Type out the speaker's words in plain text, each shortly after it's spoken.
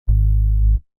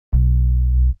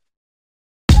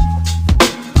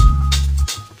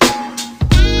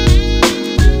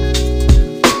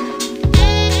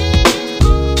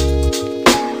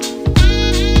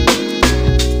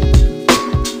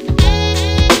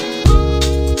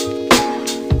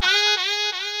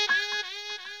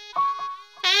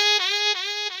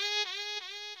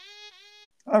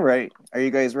All right. Are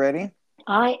you guys ready?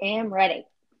 I am ready.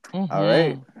 All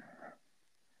right. Mm-hmm.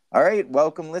 All right.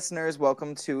 Welcome, listeners.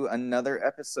 Welcome to another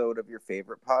episode of your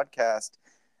favorite podcast,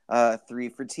 Three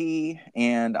for Tea.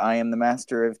 And I am the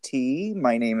master of tea.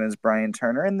 My name is Brian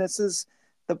Turner, and this is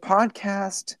the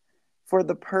podcast for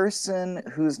the person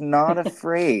who's not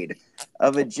afraid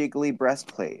of a jiggly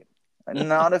breastplate,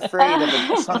 not afraid of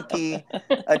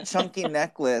a chunky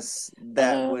necklace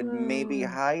that would maybe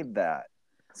hide that.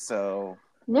 So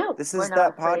No, this we're is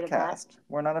not that afraid of that. podcast.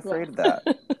 We're not Yes. afraid of that.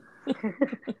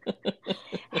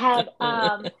 Had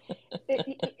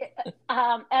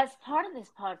as part of this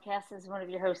podcast, as one of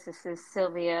your hostesses,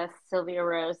 Sylvia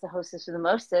Rose, the hostess with the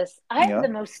mostest, I have Yeah. the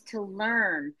most to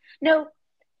learn. No,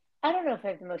 I don't know if I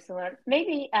have the most to learn.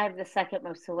 Maybe I have the second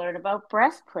most to learn about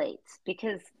breastplates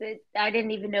because I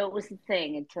didn't even know it was a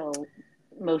thing until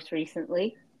most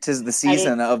recently. Tis the I did.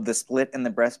 season of the split and the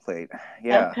breastplate.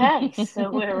 Yeah. Okay, so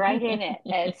we're right in it.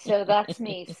 And so that's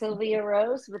me, Sylvia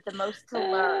Rose, with the most to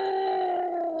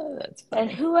learn. That's And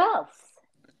funny. who else?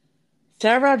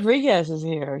 Sarah Rodriguez is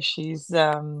here. She's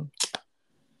still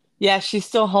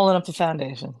holding up the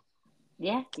foundation.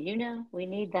 Yeah, we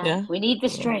need that. Yeah. We need the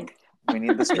Yeah. strength. We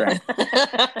need the strength.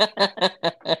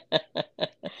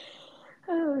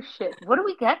 Oh, shit. What do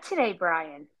we got today,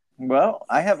 Brian? Well,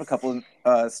 I have a couple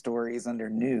stories under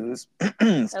news.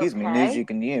 Excuse me, news you Okay.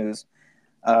 can use.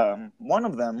 One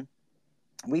of them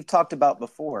we've talked about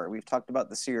before. We've talked about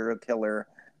the serial killer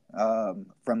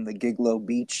from the Giglo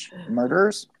Beach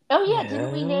murders. Oh, yeah,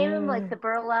 didn't we name him like Yeah. the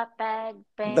burlap bag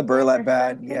The bandit burlap or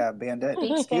bag, something? yeah, bandit.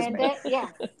 Beach Excuse me. bandit?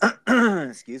 Yes,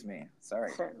 Excuse me.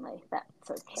 Sorry. certainly.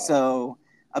 That's okay. So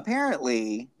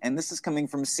apparently, and this is coming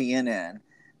from CNN,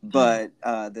 but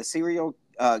the serial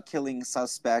killing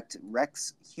suspect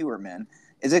Rex Hewerman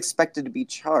is expected to be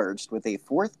charged with a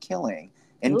fourth killing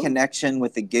in Ooh. connection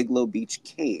with the Giglo Beach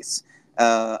case.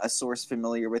 A source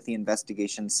familiar with the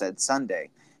investigation said Sunday.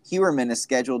 Hewerman is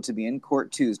scheduled to be in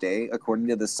court Tuesday, according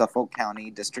to the Suffolk County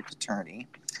District Attorney.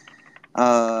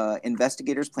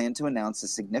 Investigators plan to announce a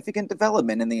significant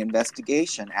development in the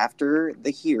investigation after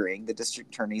the hearing, the district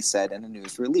attorney said in a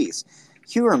news release.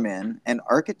 Hewerman, an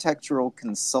architectural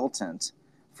consultant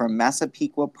from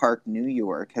Massapequa Park, New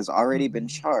York, has already been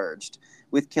charged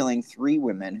with killing 3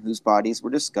 women whose bodies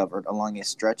were discovered along a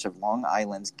stretch of Long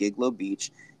Island's Giglo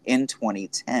Beach in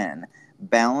 2010,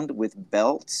 bound with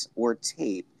belts or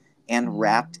tape and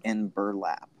wrapped in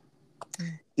burlap.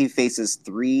 He faces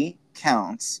 3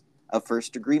 counts of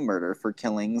first-degree murder for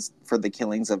the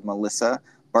killings of Melissa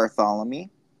Bartholomew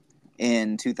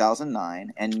in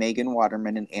 2009 and Megan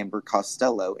Waterman and Amber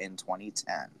Costello in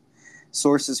 2010.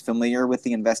 Sources familiar with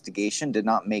the investigation did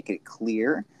not make it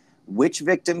clear which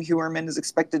victim Hewerman is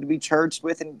expected to be charged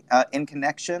with in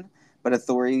connection, but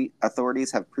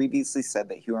authorities have previously said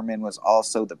that Hewerman was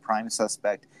also the prime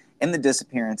suspect in the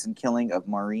disappearance and killing of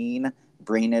Maureen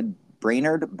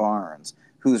Brainerd Barnes,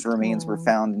 whose remains were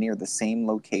found near the same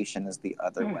location as the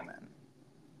other women.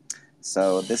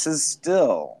 So this is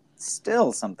still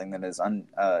something that is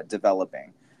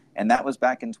developing, and that was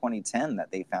back in 2010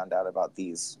 that they found out about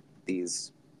these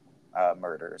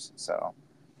murders. So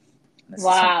this is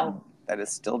something Wow. that is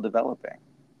still developing.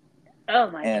 Oh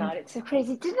my And God, it's so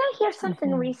crazy. Didn't I hear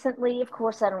something recently? Of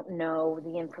course, I don't know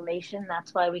the information.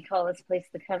 That's why we call this place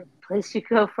the place you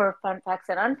go for fun facts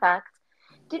and unfacts.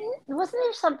 Wasn't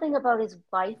there something about his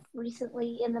wife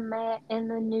recently in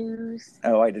the news?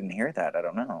 oh, I didn't hear that. I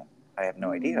don't know. I have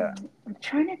no idea. I'm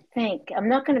trying to think. I'm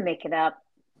not going to make it up.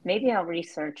 Maybe I'll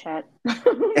research it.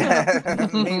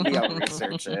 Maybe I'll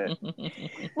research it.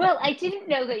 Well, I didn't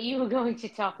know that you were going to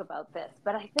talk about this,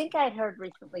 but I think I'd heard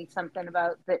recently something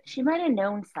about that she might have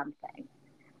known something.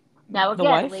 Now, The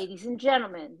again, wife? ladies and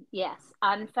gentlemen, yes,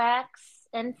 unfacts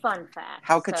and fun facts.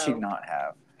 How could she So, not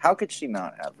have? How could she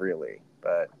not have, really?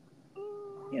 But,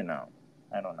 you know,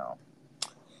 I don't know.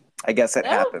 I guess it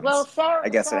happens. well, I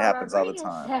guess it Sarah happens all the Rodriguez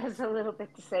time. has a little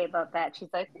bit to say about that. She's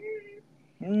like,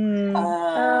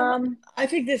 Mm, I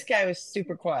think this guy was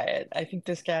super quiet. I think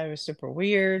this guy was super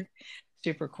weird,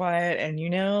 super quiet.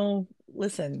 And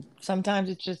listen, sometimes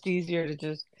it's just easier to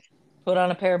just put on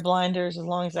a pair of blinders as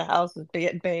long as the house is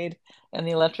getting paid and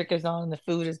the electric is on and the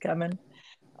food is coming.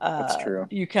 that's true.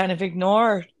 You kind of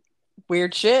ignore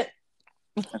weird shit.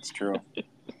 That's true.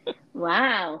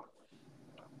 wow.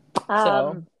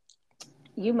 So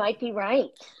You might be right.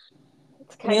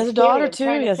 It's and he kind of has a scary. daughter I'm too.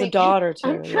 trying He to has a think. daughter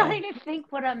I'm too. Yeah. trying to think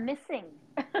what I'm missing.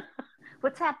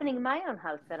 What's happening in my own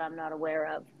house that I'm not aware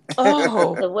of?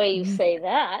 Oh, The way you say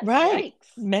that, right.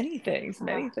 yikes. Many things, Uh,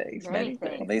 many things, many many Well,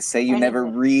 things. things. they say you Many never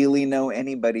things. really know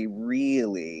anybody,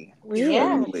 really, Really,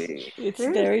 Yes, truly. it's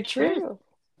truth, very truth. true.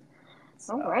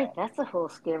 Oh, right. That's a whole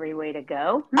scary way to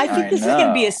go. I think I this is going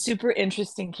to be a know. super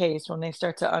interesting case when they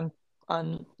start to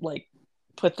like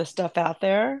put the stuff out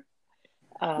there.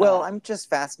 Well, I'm just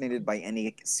fascinated by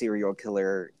any serial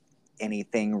killer,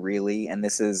 anything really, and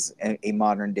this is a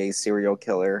modern day serial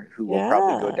killer who will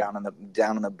probably go Yeah.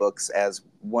 down in the books as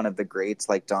one of the greats,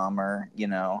 like Dahmer,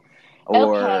 Okay.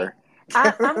 or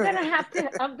I'm gonna have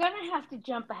to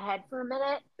jump ahead for a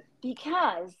minute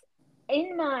because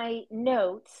in my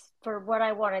notes for what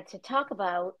I wanted to talk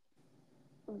about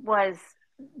was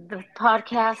the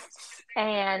podcasts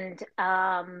and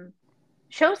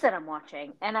shows that I'm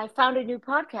watching, and I found a new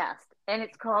podcast, and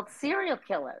it's called Serial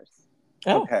Killers.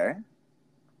 Oh. okay,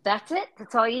 That's it.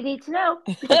 That's all you need to know.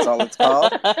 that's all it's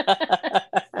called.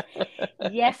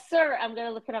 Yes, sir. I'm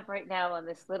gonna look it up right now on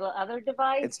this little other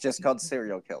device. It's just called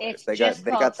Serial Killers. It's They just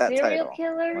got called that Serial title.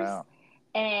 Killers, Wow.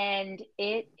 and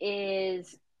it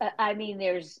is. I mean,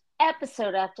 there's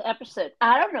episode after episode.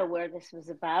 I don't know where this was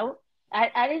about.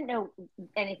 I didn't know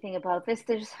anything about this.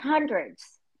 There's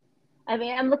hundreds. I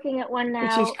mean, I'm looking at one Which is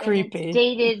now, and it's creepy.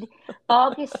 dated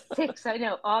August 6th. I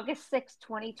know, August 6th,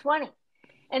 2020.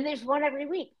 And there's one every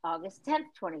week, August 10th,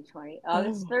 2020,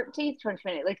 August 13th,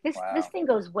 2020. Like this Wow. thing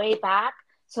goes way back.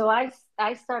 So I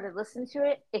started listening to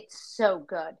it. It's so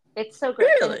good. It's so great.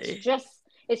 And Really?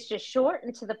 it's just short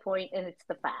and to the point, and it's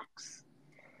the facts.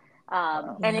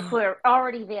 Wow. And if we're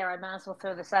already there, I might as well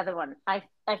throw this other one. I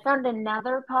found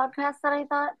another podcast that I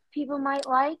thought people might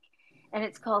like, and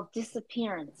it's called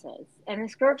Disappearances. And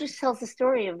this girl just tells the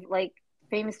story of like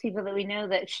famous people that we know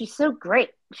that she's so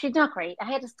great. She's not great.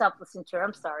 I had to stop listening to her.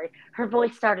 I'm sorry. Her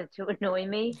voice started to annoy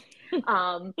me.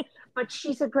 But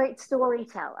she's a great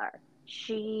storyteller.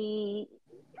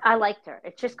 I liked her.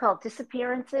 It's just called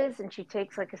Disappearances, and she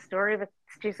takes like a story of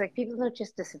she's like, people don't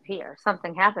just disappear.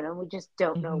 Something happened and we just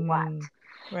don't know what.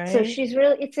 Right. So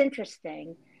it's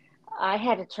interesting. I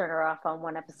had to turn her off on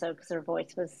one episode because her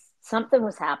voice something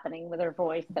was happening with her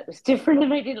voice that was different,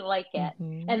 and I didn't like it.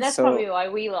 And that's probably why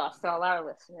we lost all our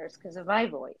listeners, because of my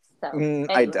voice. So anyway.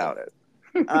 I doubt it.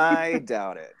 I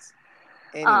doubt it.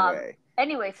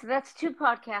 Anyway, so that's two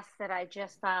podcasts that I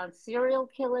just found: Serial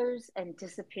Killers and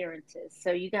Disappearances.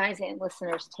 So you guys and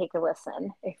listeners, take a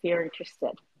listen if you're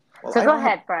interested. Well, so go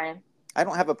ahead, Brian. I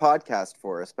don't have a podcast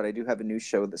for us, but I do have a new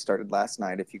show that started last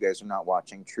night. If you guys are not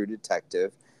watching, True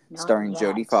Detective, starring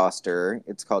Jodie Foster.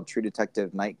 It's called True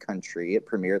Detective Night Country. It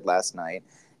premiered last night,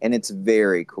 and it's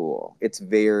very cool. It's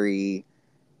very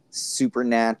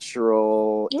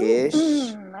supernatural-ish,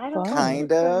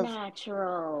 kind of.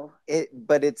 Supernatural.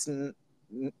 But it's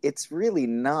really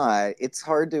not. It's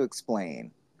hard to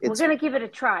explain. We're going to give it a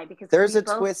try because there's a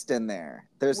twist in there.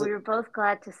 We were both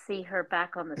glad to see her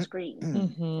back on the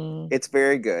screen. It's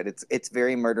very good. It's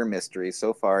very murder mystery.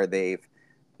 So far, they've,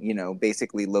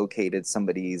 basically located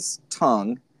somebody's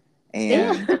tongue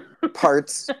and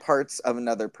parts of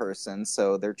another person.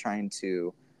 So they're trying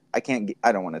to. I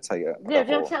don't want to tell you.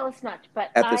 Don't tell us much. But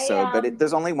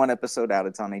there's only one episode out.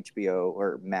 It's on HBO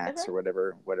or Max or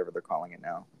whatever they're calling it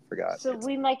now. Forgot. So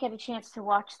we might get a chance to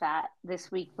watch that this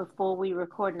week before we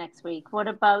record next week. What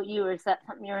about you? Is that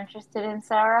something you're interested in,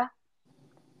 Sarah?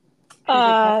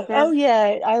 Oh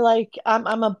yeah,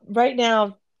 right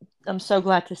now. I'm so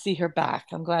glad to see her back.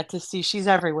 I'm glad to see she's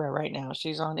everywhere right now.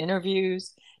 She's on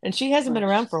interviews, and she hasn't been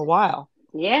around for a while.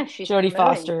 Yeah, she's Jodie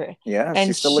Foster. Yeah, and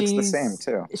she still looks the same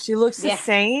too. She looks the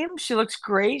same. She looks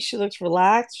great. She looks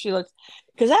relaxed.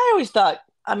 Because I always thought,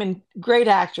 great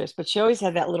actress, but she always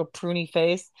had that little pruny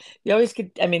face. You always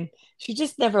could. She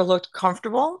just never looked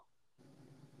comfortable.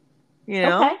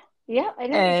 Okay. Yeah, I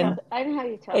know how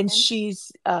you're talking. And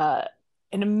she's an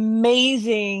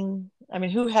amazing.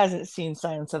 Who hasn't seen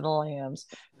Silence of the Lambs?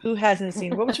 Who hasn't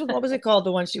seen what was it called?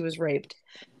 The one she was raped.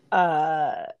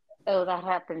 That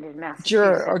happened in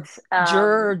Massachusetts.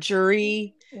 Juror or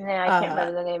Jury. No, I can't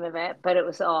remember the name of it, but it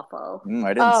was awful.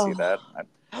 I didn't see that.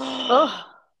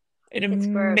 An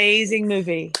amazing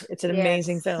movie. It's an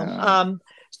amazing film.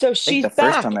 So she's back. The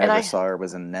first time I ever saw her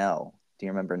was in Nell. Do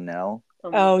you remember Nell?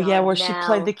 Oh yeah, where she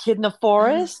played the kid in the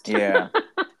forest. Yeah.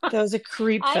 That was a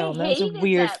creep film. That was a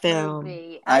weird film.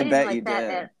 I bet you did.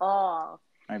 At all.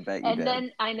 I bet you did. And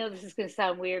then I know this is going to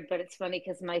sound weird, but it's funny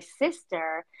because my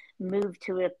sister moved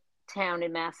to a town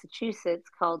in Massachusetts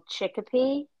called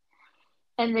Chicopee.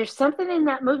 And there's something in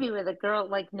that movie where the girl,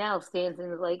 like Nell, stands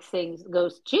and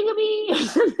goes Chicopee or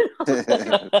something.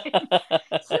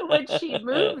 So when she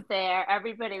moved there,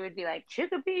 everybody would be like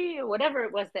Chicopee or whatever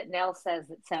it was that Nell says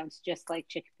that sounds just like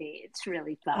Chicopee. It's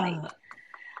really funny.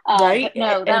 Right?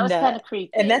 No, that was kind of creepy.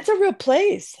 And that's a real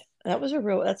place. That's a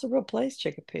real place,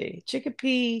 Chicopee.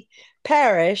 Chicopee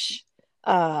Parish.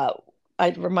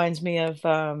 It reminds me of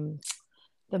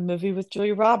the movie with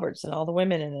Julia Roberts and all the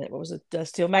women in it. What was it?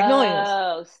 Steel Magnolias.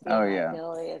 Oh, Steel Oh, yeah.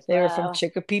 Magnolias. They were from Wow.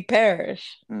 Chicopee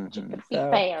Parish. Mhm.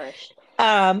 So, Parish. what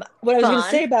I was going to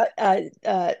Fun. say about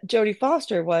Jodie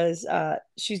Foster was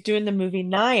she's doing the movie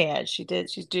Naiad.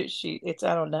 It's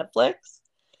out on Netflix.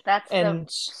 That's the And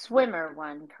swimmer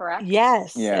one, correct?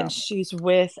 yes, Yeah. and she's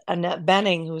with Annette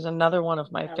Bening, who's another one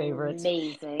of my favorites,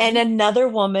 Amazing. and another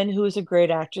woman who is a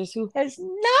great actress who has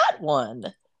not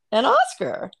won an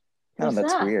Oscar, Oh, Who's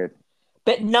that's that? weird.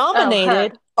 but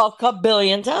nominated a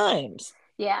kabillion times.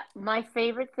 Yeah, my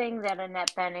favorite thing that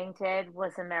Annette Bening did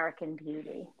was American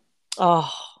Beauty.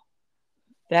 Oh,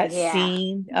 that Yeah.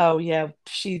 scene. Oh yeah,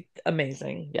 she's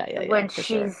amazing. Yeah, When for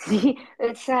sure.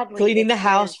 it's sadly Cleaning the it's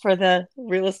house for the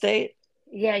real estate.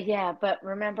 Yeah, but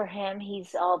remember him?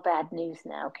 He's all bad news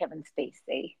now, Kevin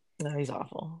Spacey. No, he's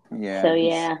awful. Yeah. So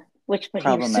he's yeah, but he was so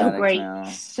problematic great, now.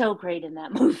 so great in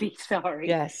that movie. Sorry.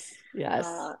 Yes.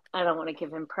 I don't want to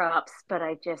give him props, but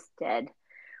I just did.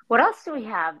 What else do we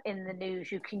have in the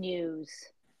news you can use?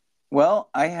 Well,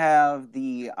 I have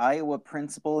the Iowa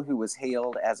principal who was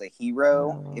hailed as a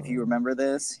hero. If you remember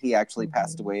this, he actually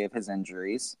passed away of his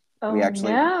injuries. Oh We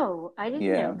actually, no, I didn't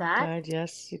yeah, know that.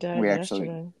 Yes, he died we actually,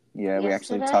 yesterday. yeah, we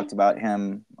actually Yesterday? talked about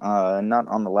him, not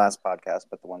on the last podcast,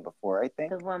 but the one before, I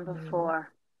think. The one before.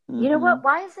 Mhm. You know what?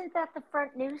 Why isn't that the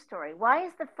front news story? Why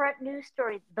is the front news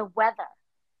story the weather?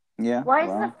 Yeah. Why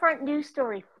well, isn't the front news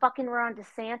story fucking Ron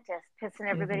DeSantis pissing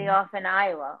everybody off in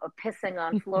Iowa or pissing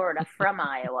on Florida from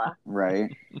Iowa?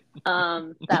 right.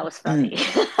 That was funny.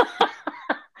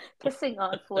 Pissing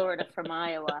on Florida from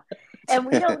Iowa. And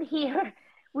we don't hear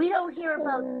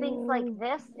about things like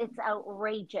this. It's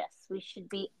outrageous. We should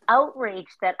be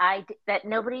outraged that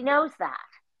nobody knows that.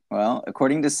 Well,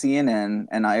 according to CNN,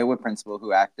 an Iowa principal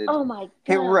who acted Oh my God.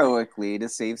 heroically to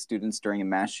save students during a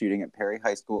mass shooting at Perry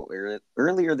High School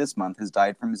earlier this month has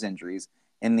died from his injuries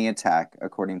in the attack,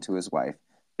 according to his wife.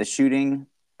 The shooting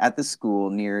at the school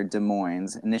near Des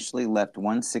Moines initially left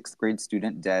one sixth-grade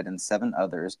student dead and 7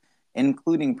 others,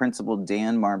 including Principal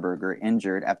Dan Marburger,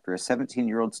 injured after a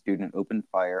 17-year-old student opened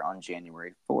fire on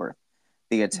January 4th.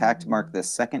 The attack marked the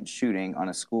second shooting on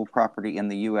a school property in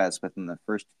the U.S. within the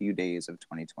first few days of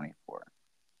 2024.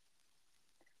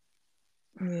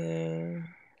 Yeah.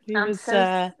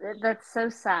 That's so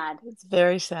sad. It's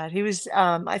very sad. He was,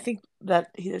 I think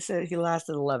that he said he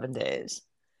lasted 11 days.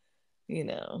 You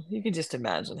know, you can just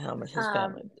imagine how much his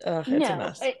family, it's a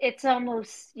mess. It's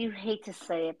almost, you hate to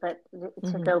say it, but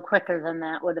to go quicker than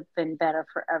that would have been better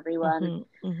for everyone.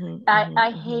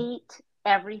 I hate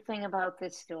everything about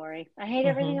this story. I hate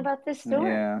everything about this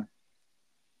story.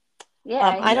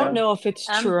 Yeah. I don't know if it's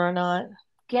true or not.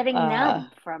 Getting numb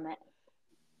from it.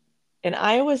 And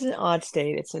Iowa's an odd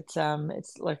state. It's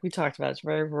like we talked about. It's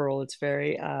very rural. It's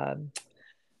very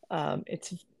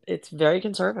it's very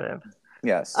conservative.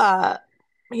 Yes. Yeah,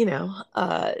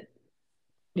 the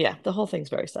whole thing's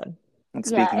very sad. And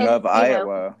speaking of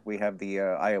Iowa, we have the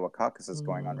Iowa caucuses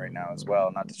going on right now as well.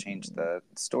 Not to change the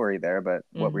story there, but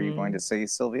what were you going to say,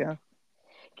 Sylvia?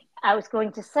 I was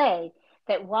going to say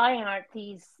that why aren't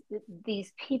these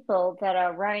people that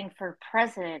are running for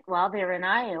president while they're in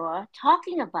Iowa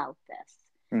talking about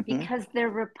this? Because they're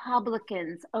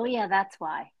Republicans. Oh yeah, that's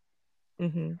why.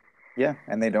 Yeah,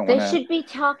 and they don't want to... They should be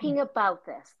talking about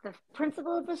this. The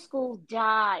principal of the school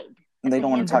died. And they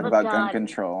don't want to talk about gun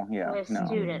control. Yeah, no.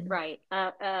 Student, right.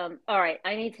 All right,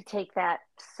 I need to take that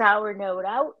sour note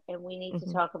out, and we need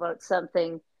to talk about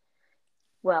something.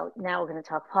 Well, now we're going to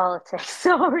talk politics.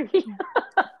 Sorry.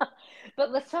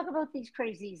 But let's talk about these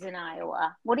crazies in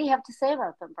Iowa. What do you have to say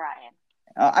about them, Brian?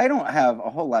 I don't have a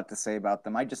whole lot to say about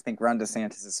them. I just think Ron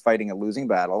DeSantis is fighting a losing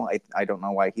battle. I don't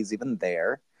know why he's even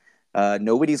there.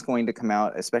 Nobody's going to come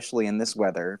out, especially in this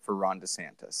weather, for Ron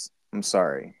DeSantis. I'm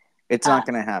sorry. It's not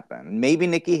going to happen. Maybe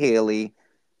Nikki Haley,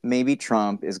 maybe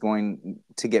Trump is going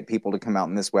to get people to come out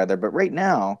in this weather. But right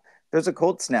now, there's a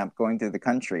cold snap going through the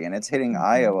country, and it's hitting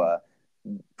Iowa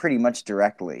pretty much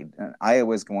directly.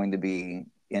 Iowa is going to be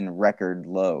in record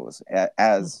lows,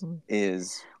 as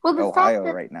is Ohio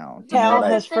right now. Hell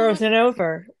has frozen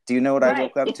over. Do you know what I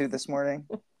woke up to this morning?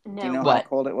 No. Do you know how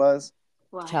cold it was?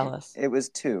 What? Tell us. It was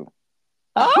 2.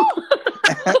 Oh!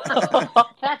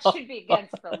 That should be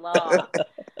against the law.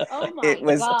 Oh my God. It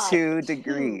was 2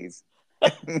 degrees.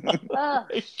 Oh,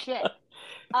 shit.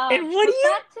 And what do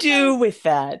you do with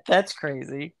that? That's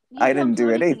crazy. I didn't do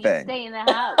anything. You stay in the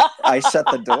house. I shut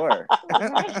the door.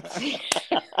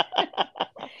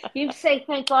 You say,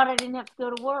 thank God I didn't have to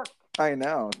go to work. I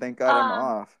know. Thank God I'm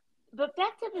off. But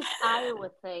back to this Iowa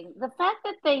thing. The fact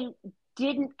that they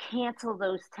didn't cancel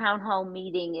those town hall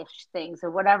meeting-ish things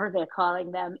or whatever they're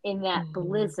calling them in that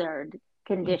blizzard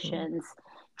conditions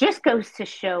Just goes to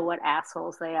show what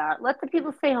assholes they are. Let the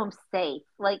people stay home safe.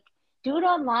 Like, do it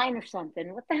online or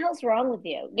something. What the hell's wrong with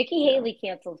you? Nikki Haley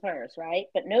canceled hers, right?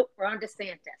 But nope, Ron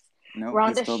DeSantis. Nope, he's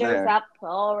Rhonda still shows there. up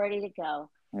all ready to go.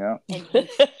 Yeah. And he's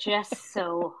just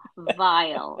so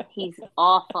vile. He's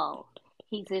awful.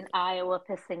 He's in Iowa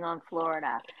pissing on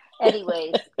Florida.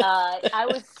 Anyways, I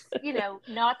was,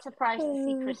 not surprised to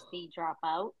see Christie drop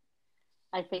out.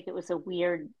 I think it was a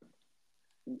weird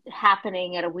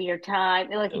happening at a weird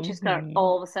time. Like, it just got,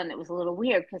 all of a sudden, it was a little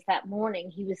weird because that morning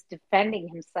he was defending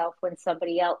himself when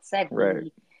somebody else said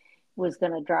he was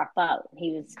going to drop out.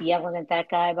 He was yelling at that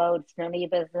guy about, it's none of your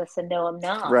business, and no, I'm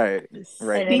not. Right. And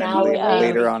an hour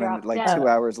later he on, dropped like out. 2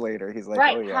 hours later, he's like,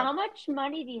 right. oh yeah. How much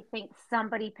money do you think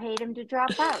somebody paid him to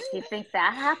drop out? Do you think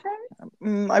that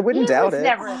happened? I wouldn't doubt it. He was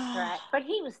never a threat, but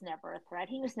he was never a threat.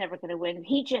 He was never going to win.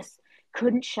 He just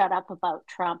couldn't shut up about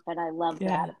Trump, and I love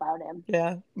that about him.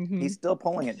 Yeah. He's still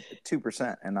polling at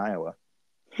 2% in Iowa.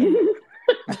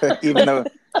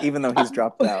 even though he's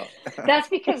dropped out. That's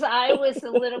because I was a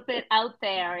little bit out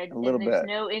there, and there's bit.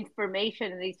 no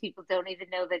information, and these people don't even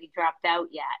know that he dropped out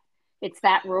yet. It's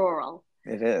that rural.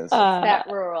 It is. It's that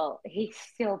rural. He's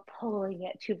still polling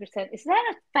at 2%. Is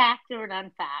that a fact or an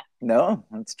unfact? No,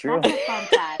 that's true. That's a fun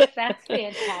fact. That's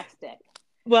fantastic.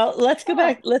 Well, let's go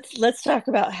back. Let's talk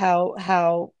about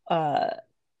how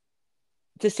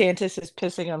DeSantis is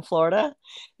pissing on Florida.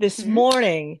 This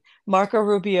morning, Marco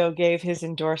Rubio gave his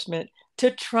endorsement to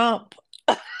Trump.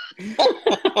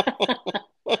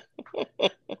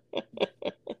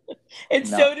 And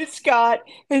so did Scott,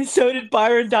 and so did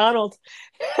Byron Donald.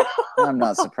 I'm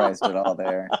not surprised at all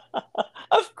there.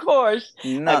 Of course.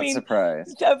 Not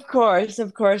surprised. Of course.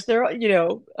 They're,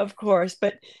 of course.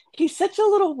 But he's such a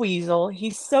little weasel.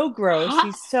 He's so gross.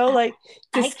 He's so,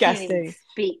 disgusting. I can't even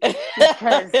speak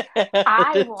because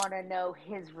I want to know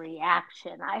his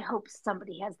reaction. I hope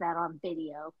somebody has that on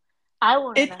video. I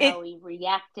want to know how he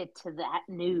reacted to that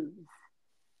news.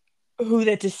 Who,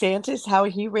 that DeSantis? How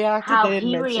he reacted? How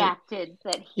he reacted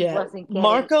that he wasn't getting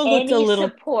Marco looked any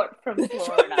support from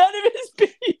Florida. None of his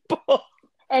people.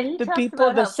 And he the talks people,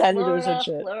 about the senators Florida, and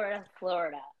shit.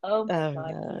 Florida. Oh my God.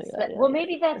 No, well,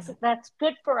 maybe that's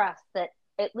good for us, that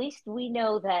at least we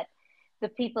know that the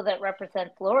people that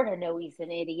represent Florida know he's an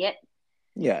idiot.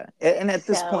 Yeah. And at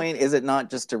this point, is it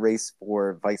not just a race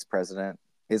for vice president?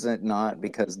 Is it not?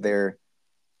 Because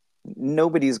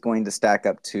nobody's going to stack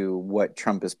up to what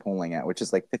Trump is polling at, which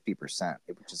is like 50%,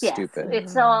 which is stupid.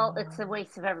 It's a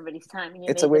waste of everybody's time. And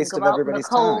it's a waste of everybody's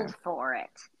time for it.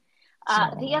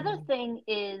 The other thing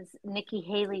is Nikki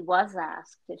Haley was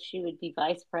asked if she would be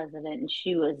vice president, and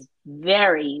she was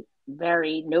very,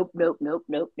 very nope.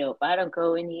 I don't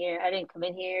go in here. I didn't come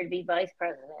in here to be vice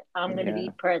president. I'm going to be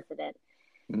president.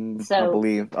 So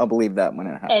I'll believe that when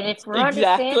it happens. And if Ron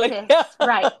DeSantis,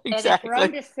 right? And if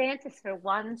Ron DeSantis for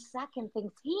 1 second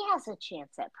thinks he has a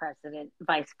chance at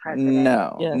vice president,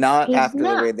 no, not after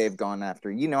the way they've gone after.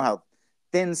 You know how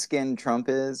thin-skinned Trump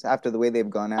is after the way they've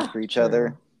gone after each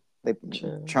other.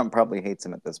 Trump probably hates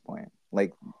him at this point.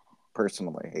 Like,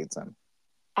 personally hates him.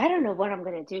 I don't know what I'm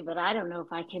going to do, but I don't know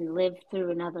if I can live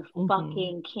through another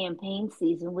fucking campaign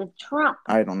season with Trump.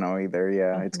 I don't know either.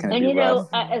 Yeah, it's going to be rough.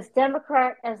 As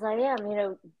Democrat as I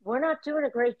am, we're not doing a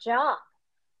great job.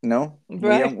 No,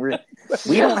 right.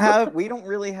 we don't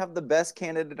really have the best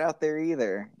candidate out there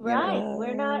either. Right,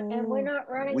 we're not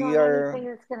running on anything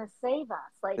that's going to save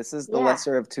us. This is the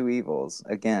lesser of two evils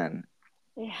again.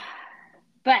 Yeah,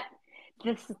 but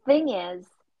the thing is,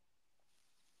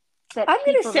 I'm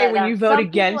going to say when you vote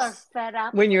against,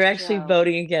 when you're actually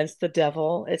voting against the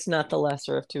devil, it's not the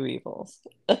lesser of two evils.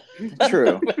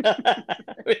 True.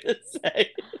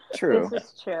 True. This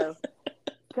is true.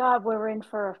 God, we're in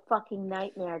for a fucking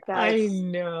nightmare, guys. I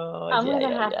know. I'm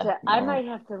gonna have to. I might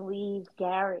have to leave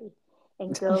Gary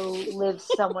and go live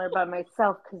somewhere by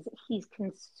myself because he's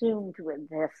consumed with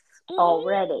this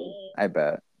already. I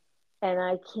bet. And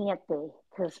I can't be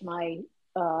because my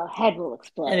head will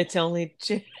explode. And it's only.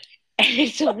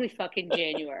 It's only fucking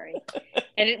January,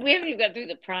 and we haven't even got through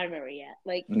the primary yet.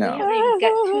 We haven't even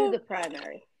got to the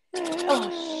primary.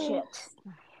 Oh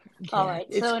shit! Yeah, all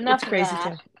right, so enough of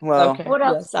that. Well, what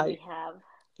else do we have?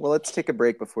 Well, let's take a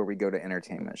break before we go to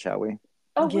entertainment, shall we?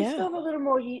 Oh, we still have a little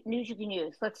more news you can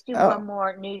use. Let's do one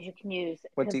more news you can use.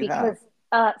 What do you have?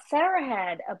 Sarah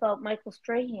had about Michael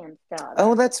Strahan's dog.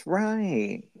 Oh, that's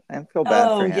right. I feel bad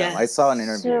for him. Yes. I saw an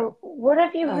interview. So, what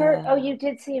have you heard? You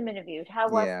did see him interviewed. How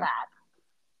was that?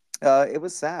 It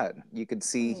was sad. You could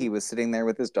see he was sitting there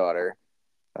with his daughter,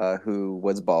 who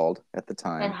was bald at the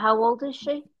time. And how old is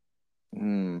she?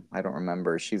 I don't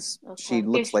remember. She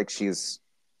looks like she's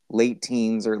late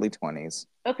teens, early 20s.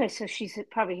 Okay, so she's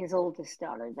probably his oldest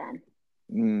daughter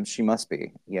then. She must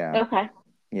be. Yeah. Okay.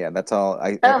 Yeah, that's all.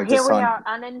 I Oh, I here just we saw are,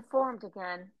 uninformed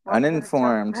again. What can it tell?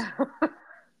 uninformed.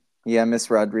 Yeah, Miss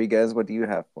Rodriguez, what do you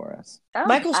have for us? Oh,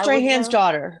 Michael I wouldn't Strahan's know.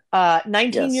 daughter,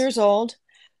 19 Yes. years old.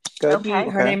 Good. Okay.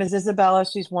 Her Okay. name is Isabella.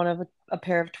 She's one of a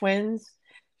pair of twins.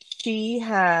 She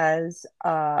has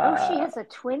Oh, she has a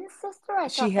twin sister? I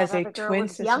thought that a other girl twin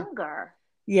was sister. younger.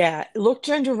 Yeah, look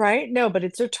gender right? No, but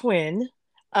it's her twin.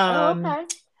 Oh, Um, okay.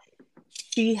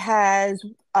 she has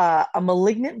a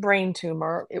malignant brain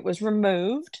tumor. It was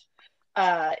removed.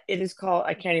 It is called,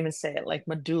 I can't even say it, like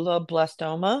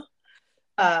medulloblastoma.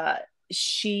 Uh,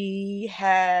 she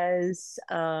has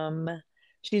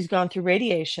she's gone through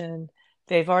radiation.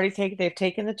 They've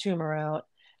taken the tumor out.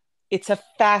 It's a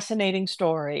fascinating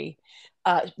story.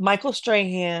 Michael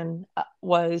Strahan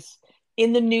was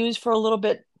in the news for a little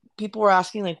bit. People were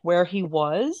asking like where he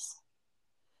was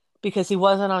because he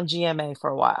wasn't on GMA for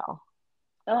a while.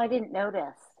 Oh, I didn't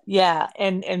notice. Yeah,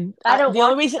 I don't the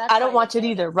only watch, reason that's I why don't I didn't watch it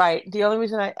either, notice. right? The only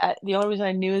reason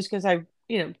I knew is because I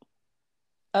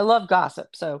love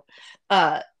gossip. So,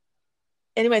 uh,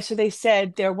 anyway, so they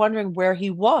said they're wondering where he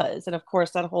was, and of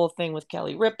course that whole thing with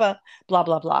Kelly Ripa, blah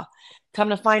blah blah. Come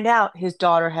to find out, his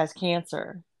daughter has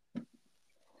cancer.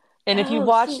 And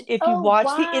Oh, see, if you oh, watch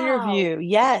the wow. interview,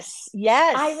 yes, I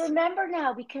yes, remember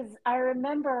now because I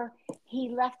remember he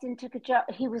left and took a job.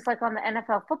 He was like on the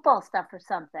NFL football stuff or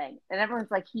something. And everyone's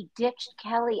like, he ditched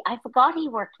Kelly. I forgot he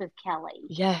worked with Kelly.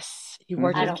 yes, he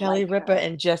worked I Hmm. with don't Kelly like Ripa her.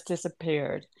 and just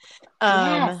disappeared.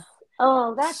 Yes. Um,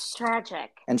 Oh, that's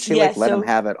tragic. And she yeah, like let him so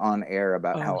have it on air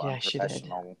about oh how yeah, she did.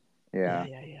 unprofessional. Yeah, Yeah.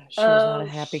 yeah, yeah. She was not a Oh,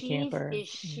 happy camper. is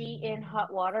she in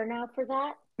hot water now for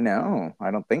that? No,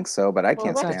 I don't think so, but I Well,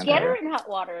 can't let's That's stand get right. her her. in hot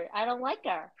water. I don't like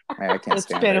her. I can't It's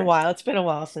stand been a her. while. It's been a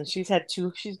while since she's had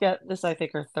two. She's got this, I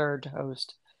think, her third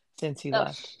host since he Oh,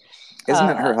 left. Isn't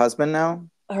it her Uh, husband now?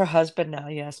 her husband now,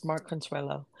 yes, Mark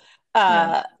Consuelo.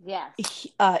 Yeah. yes.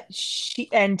 He,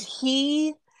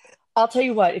 I'll tell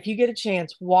you what, if you get a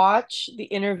chance, watch the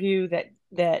interview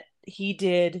that he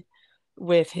did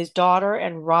with his daughter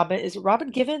and Robin. Is it Robin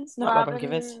Givens? Not Robin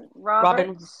Givens. Robin Robin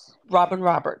Roberts. Robin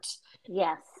Roberts.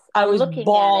 Yes. I I'm was looking at it. I'm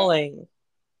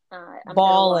gonna watch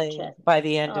bawling it. by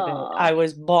the end of it. I Oh,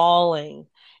 was bawling.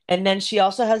 And then she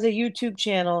also has a YouTube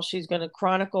channel. She's going to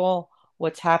chronicle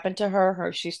what's happened to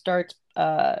her. She starts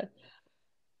chemo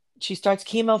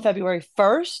February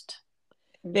 1st.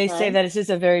 They say okay. that this is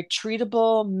a very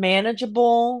treatable,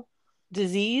 manageable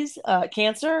disease,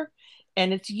 cancer,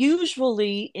 and it's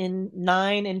usually in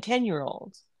 9 and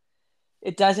 10-year-olds.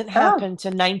 It doesn't Oh, happen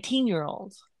to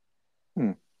 19-year-olds.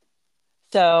 Hmm.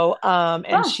 So, and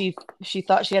oh. she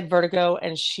thought she had vertigo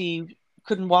and she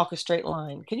couldn't walk a straight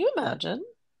line. Can you imagine?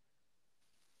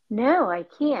 No, I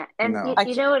can't. And No. I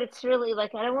you can't. know what? It's really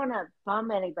like I don't want to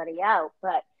bum anybody out,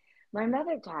 but my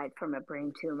mother died from a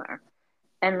brain tumor,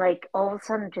 and like all of a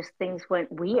sudden, just things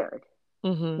went weird,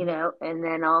 Hmm. and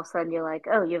then all of a sudden you're like,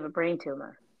 oh, you have a brain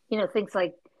tumor. Things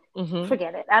like Hmm.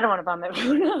 forget it. I don't want to bum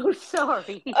everyone out.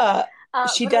 Sorry. Uh,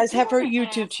 she But I does do have her want to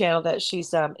YouTube ask. channel that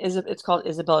she's it's called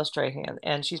Isabella Strahan,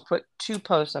 and she's put 2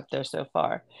 posts up there so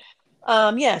far.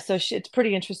 Yeah, so it's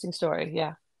pretty interesting story.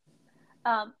 Yeah.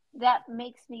 That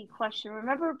makes me question.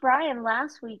 Remember, Brian,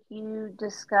 last week you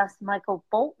discussed Michael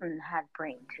Bolton had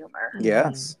brain tumor, Hmm.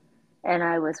 Yes. and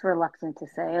I was reluctant to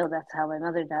say, "Oh, that's how my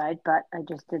mother died," but I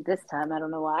just did this time. I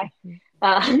don't know why.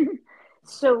 Um,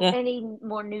 so, Yeah. any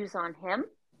more news on him?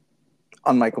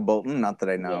 On Michael Bolton? Not that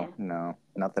I know. Yeah. No,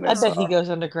 not that I I bet he No. saw. goes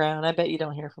underground. I bet you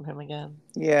don't hear from him again.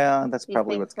 Yeah, that's You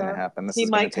probably think what's going to so? happen. This He is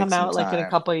going to might take come some out like in a time.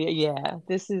 couple of years. Yeah,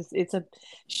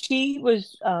 she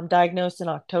was diagnosed in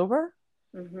October,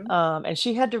 Mm-hmm. and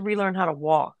she had to relearn how to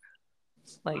walk.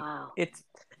 Like Wow. it's,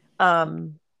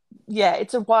 um, yeah,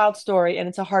 it's a wild story and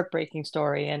it's a heartbreaking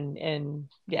story, and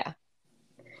yeah,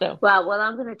 so Wow. Well,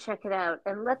 I'm going to check it out,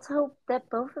 and let's hope that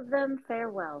both of them fare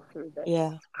well through this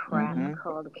yeah, crap hmm, Hmm.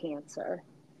 called cancer.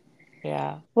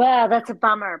 yeah, Well, that's a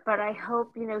bummer, but I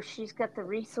hope, she's got the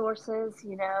resources,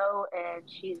 and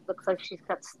she looks like she's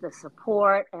got the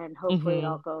support, and hopefully it hmm,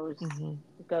 all hmm,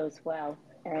 goes well.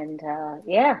 And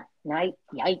yeah, night,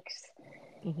 yikes.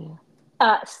 hmm.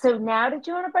 So now did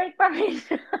you want to break, Brian?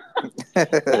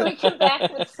 Can we come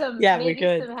back with Yeah, we maybe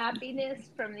could. some happiness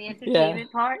from the Yeah.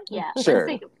 entertainment part? Yeah, let's Sure.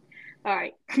 take it. All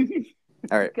right.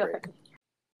 All right, Go break. ahead.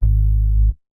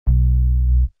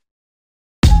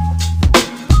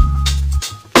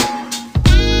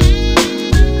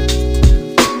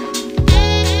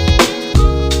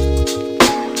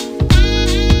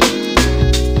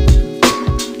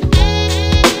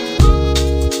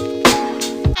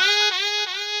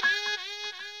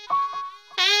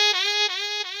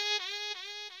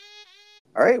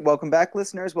 right, welcome back,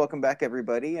 listeners. Welcome back,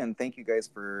 everybody, and thank you guys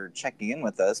for checking in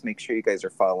with us. Make sure you guys are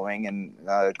following, and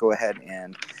go ahead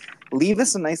and leave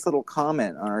us a nice little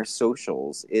comment on our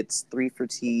socials. It's 3for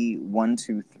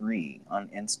Tea123 on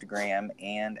Instagram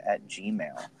and at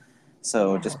Gmail.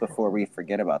 So just before we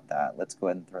forget about that, let's go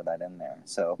ahead and throw that in there.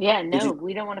 So yeah, no,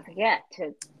 we don't want to forget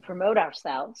to promote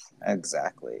ourselves.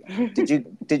 Exactly. Did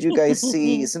you guys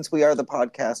see, since we are the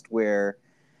podcast where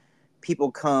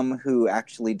people come who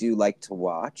actually do like to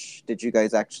watch, did you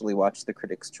guys actually watch the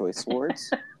Critics' Choice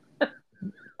Awards?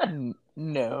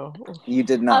 No. You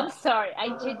did not. I'm sorry,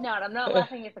 I did not. I'm not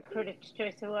laughing at the Critics'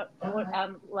 Choice Award.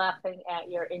 I'm laughing at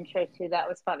your intro too. That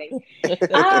was funny.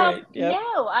 Right. Yep.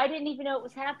 No, I didn't even know it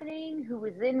was happening. Who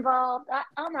was involved?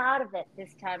 I'm out of it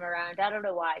this time around. I don't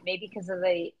know why. Maybe because of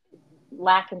the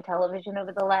lack in television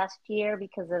over the last year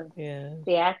because of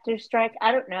the actors' strike.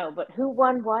 I don't know, but who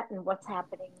won what and what's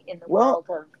happening in the world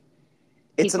of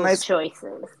people's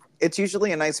choices. It's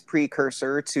usually a nice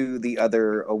precursor to the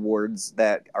other awards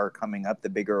that are coming up, the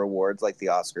bigger awards like the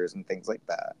Oscars and things like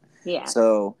that. Yeah.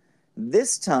 So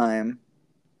this time,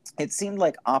 it seemed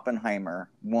like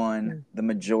Oppenheimer won the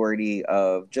majority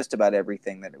of just about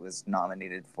everything that it was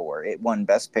nominated for. It won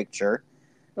Best Picture,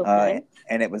 and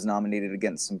it was nominated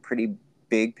against some pretty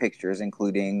big pictures,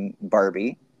 including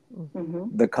Barbie,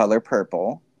 The Color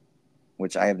Purple,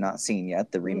 which I have not seen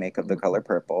yet, the remake of The Color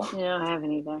Purple. No, I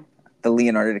haven't either. The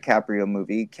Leonardo DiCaprio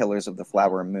movie, Killers of the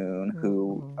Flower Moon,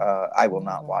 who I will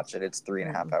not watch it. It's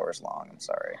 3.5 hours long. I'm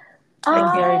sorry.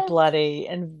 And very bloody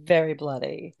and very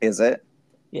bloody. Is it?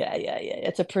 Yeah.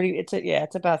 It's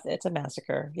a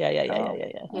massacre. Yeah.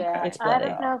 Yeah, It's bloody. I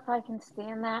don't know if I can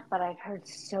stand that, but I've heard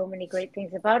so many great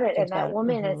things about it. And that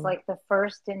woman is like the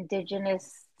first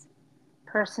Indigenous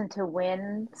person to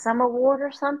win some award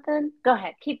or something. Go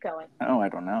ahead, keep going. Oh, I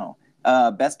don't know.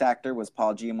 Best actor was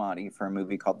Paul Giamatti for a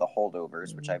movie called The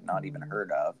Holdovers, which I've not even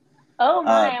heard of. Oh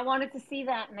my, I wanted to see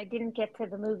that and I didn't get to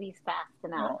the movies fast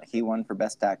enough. Well, he won for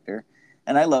Best Actor.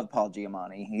 And I love Paul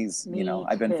Giamatti. He's,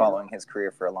 I've been following his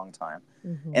career for a long time.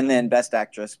 And then Best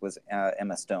Actress was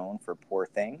Emma Stone for Poor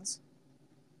Things.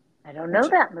 I don't know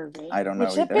that movie. I don't know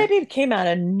either. That baby came out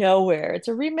of nowhere. It's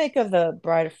a remake of the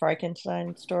Bride of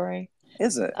Frankenstein story.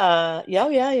 Is it? Yeah.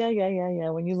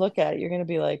 When you look at it, you're going to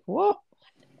be like, whoa.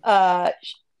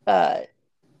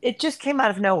 It just came out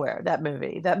of nowhere, that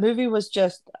movie. That movie was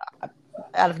just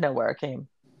out of nowhere it came.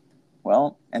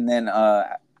 Well, and then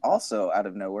also out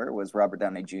of nowhere was Robert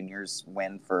Downey Jr.'s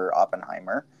win for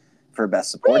Oppenheimer for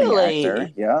Best Supporting Actor.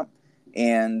 Yeah.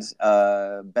 And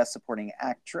Best Supporting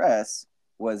Actress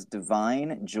was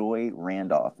Divine Joy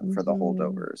Randolph for The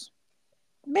Holdovers.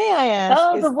 May I ask?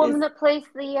 Oh, the woman that plays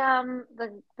the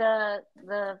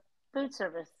food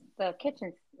service, the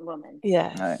kitchen woman.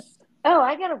 Yeah. Right. Oh,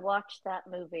 I gotta watch that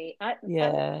movie. I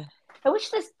wish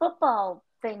this football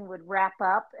thing would wrap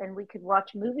up and we could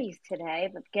watch movies today,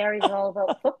 but Gary's all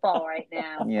about football right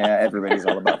now. Yeah, everybody's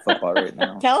all about football right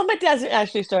now. Tell him it doesn't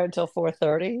actually start until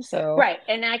 4:30. So right,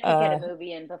 and I can get a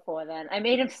movie in before then. I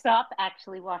made him stop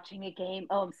actually watching a game.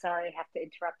 Oh, I'm sorry, I have to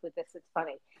interrupt with this. It's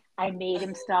funny. I made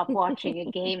him stop watching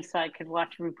a game so I could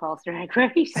watch RuPaul's Drag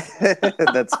Race.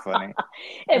 That's funny.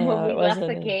 And when we left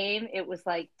the game, it was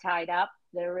like tied up.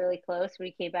 They're really close.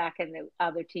 We came back and the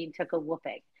other team took a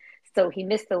whooping. So he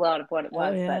missed a lot of what it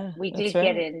was, but we did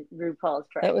get in RuPaul's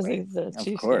Drag Race. That was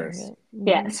of course.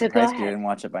 Yeah, so go ahead. He didn't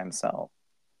watch it by himself.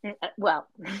 Well,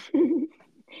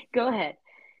 go ahead.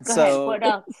 Go ahead. What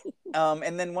else?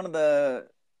 And then one of the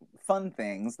fun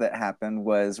things that happened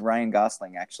was Ryan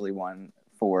Gosling actually won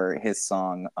for his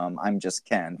song I'm Just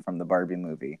Ken from the Barbie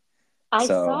movie. I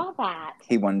saw that.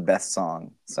 He won Best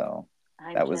Song. So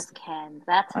that was Ken.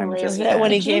 That's hilarious. Was that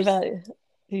when he gave out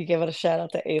a shout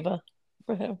out to Ava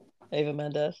for him? Ava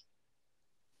Mendes.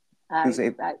 Who's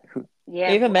Ava?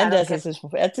 Ava Mendes is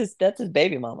that's his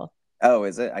baby mama. Oh,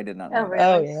 is it? I did not know. Really?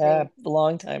 Oh yeah, a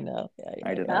long time now. Yeah,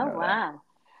 I did not know. Oh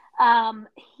wow.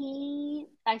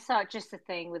 I saw just a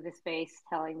thing with his face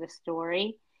telling the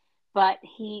story, but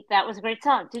that was a great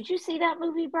song. Did you see that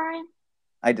movie, Brian?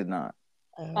 I did not.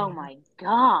 Oh my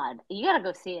God. You gotta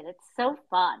go see it. It's so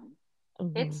fun.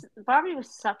 Barbie was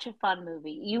such a fun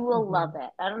movie. You will love it.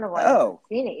 I don't know why I haven't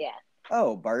seen it yet.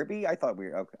 Oh, Barbie? I thought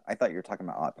you were talking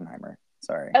about Oppenheimer.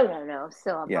 Sorry. Oh no.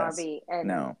 Still on Barbie and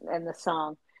the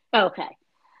song. Okay.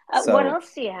 So, what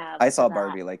else do you have? I saw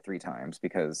Barbie like 3 times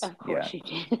because of course you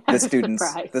did.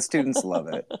 the students love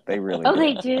it. They really do.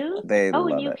 They do? They love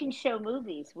and you it. can show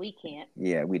movies. We can't.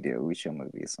 Yeah, we do. We show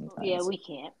movies sometimes. Yeah, we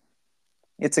can't.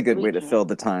 It's a good way to fill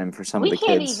the time for some of the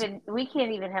kids. We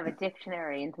can't even have a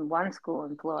dictionary in one school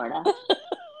in Florida.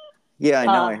 Yeah, I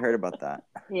know. I heard about that.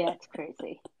 Yeah, it's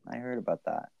crazy. I heard about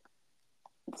that.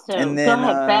 So And go then,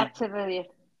 ahead, back to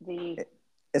the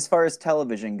as far as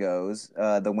television goes,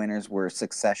 the winners were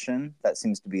Succession. That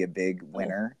seems to be a big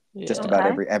winner just Yeah.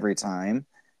 about Okay. every time.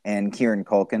 And Kieran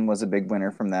Culkin was a big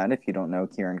winner from that. If you don't know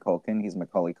Kieran Culkin, he's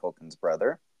Macaulay Culkin's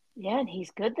brother. Yeah, and he's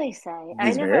good, they say. I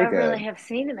He's very never really good. have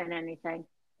seen him in anything.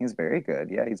 He's very good.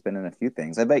 Yeah, he's been in a few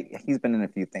things. I bet he's been in a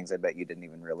few things. I bet you didn't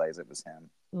even realize it was him.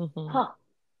 Mhm. Huh.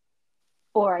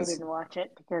 Or I 'Cause- didn't watch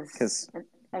it because 'cause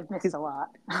I've missed he's- a lot.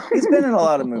 He's been in a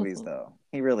lot of movies, though.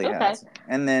 He really Okay. has.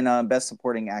 And then Best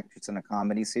Supporting Actress in a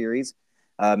Comedy Series,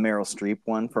 Meryl Streep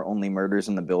won for Only Murders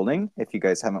in the Building. If you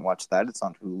guys haven't watched that, it's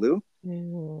on Hulu.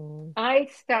 Mm. I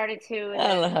started to. I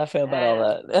don't know how I feel about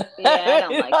all that. Yeah, I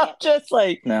don't like I'm it. just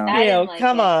like, No. I didn't like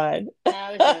come it. on.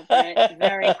 I was over it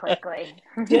very quickly.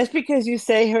 Just because you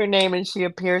say her name and she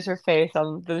appears her face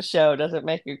on the show doesn't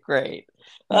make it great.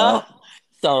 No.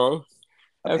 So okay,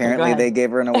 go Apparently, ahead. they gave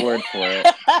her an award for it.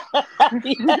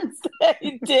 Yes,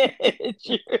 they did.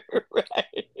 You're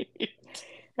right.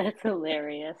 That's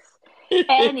hilarious. It's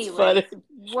Anyways, funny.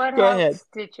 what Go else ahead.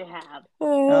 did you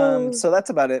have? So that's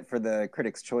about it for the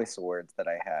Critics' Choice Awards that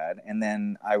I had. And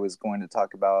then I was going to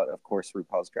talk about, of course,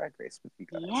 RuPaul's Drag Race with you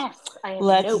guys. Yes, I have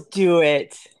Let's notes. do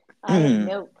it. I have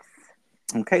notes.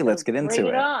 Okay, So let's get into bring it.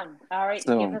 it on. All right,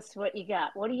 So- give us what you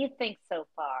got. What do you think so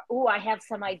far? Oh, I have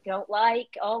some I don't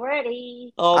like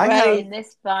already Already. in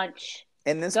this bunch.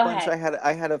 In this Go bunch, ahead.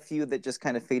 I had a few that just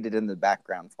kind of faded in the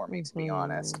background for me, to be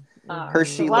honest. So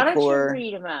Hershey why don't you Liqueur.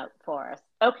 read them out for us?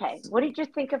 Okay, what did you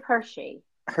think of Hershey?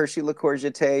 Hershey Le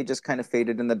Courgette just kind of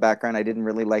faded in the background. I didn't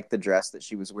really like the dress that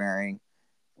she was wearing,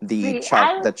 the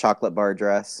chocolate bar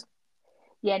dress.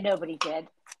 Yeah, nobody did.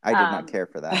 I did not care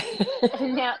for that.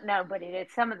 No, nobody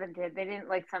did. Some of them did. They didn't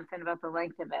like something about the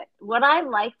length of it. What I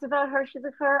liked about Hershey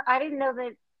Liqueur, I didn't know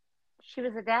that she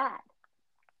was a dad.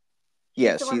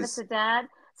 Yeah, the one that's a dad.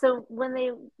 So when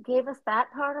they gave us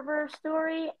that part of her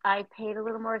story, I paid a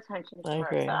little more attention to I her.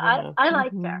 agree, So yeah. I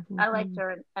liked her. I Mhm. liked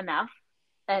her enough.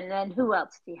 And then who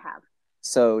else do you have?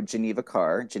 So Geneva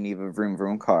Vroom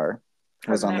Vroom Carr,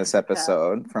 was From on this Mexico.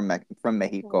 episode from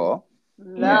Mexico.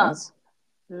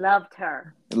 Loved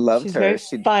her. Loved She's her. very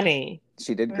funny.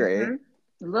 She did great.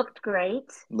 Looked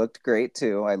great. Looked great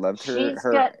too. I loved She's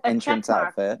her got a entrance check mark.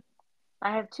 outfit.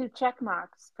 I have 2 check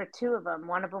marks for 2 of them.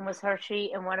 One of them was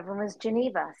Hershey and one of them was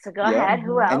Geneva. So go Yeah. ahead.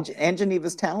 Who else? And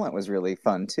Geneva's talent was really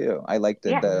fun too. I liked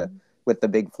it Yeah. with the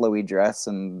big flowy dress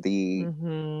and the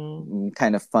Mhm.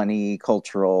 kind of funny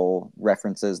cultural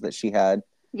references that she had.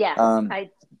 Yes, I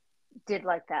did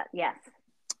like that. Yes.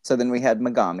 So then we had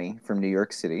Megami from New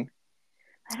York City.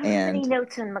 I don't have any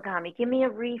notes on Megami. Give me a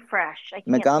refresh. I can't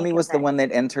Megami think was of the it. one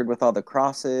that entered with all the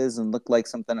crosses and looked like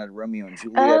something out of Romeo and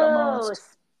Juliet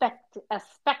almost. A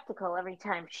spectacle every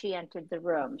time she entered the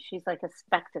room. She's like a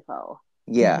spectacle.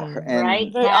 Yeah, Mhm. and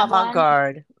Right? Very That one?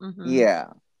 avant-garde. yeah,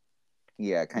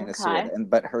 kind of Okay. sort of.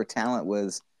 But her talent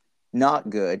was not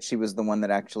good. She was the one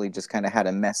that actually just kind of had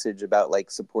a message about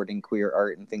like supporting queer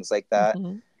art and things like that.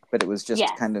 Mhm. But it was just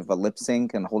Yes. kind of a lip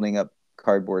sync and holding up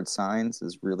cardboard signs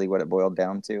is really what it boiled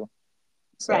down to.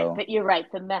 So, Right, but you're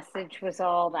right. The message was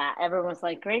all that. Everyone was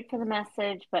like, great for the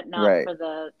message, but not Right. for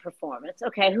the performance.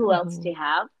 Okay, who else do you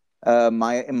have?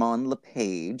 Maya Iman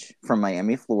LePage from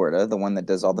Miami, Florida, the one that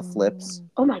does all the flips.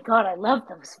 Oh my God, I love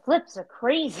those flips. Are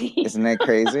crazy. Isn't that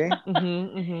crazy?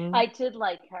 I did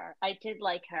like her.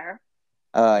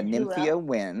 And who Nymphia else?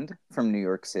 Wind from New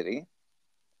York City.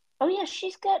 Oh yeah,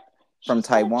 she's got From got a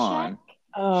Taiwan. check.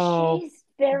 Oh. She's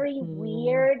very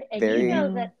weird, and you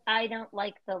know that I don't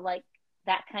like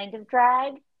that kind of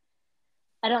drag.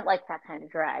 I don't like that kind of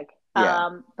drag.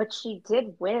 Yeah. But she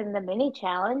did win the mini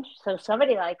challenge, so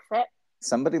somebody likes it.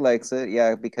 Somebody likes it,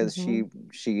 yeah, because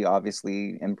she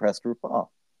obviously impressed RuPaul.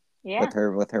 Yeah.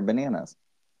 With her bananas.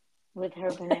 With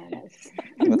her bananas.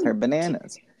 With her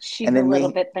bananas. She's And then a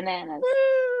little bit bananas.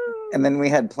 And then we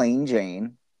had Plain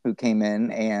Jane, who came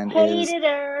in and Hated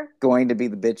her. going to be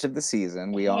the bitch of the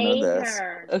season. We all know this.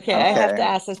 Her. Okay, I have to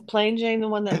ask, is Plain Jane the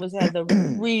one that had the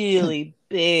really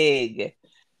big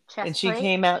chest and she plate?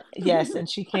 came out and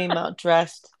she came out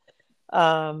dressed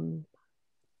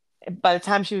by the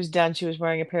time she was done she was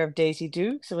wearing a pair of Daisy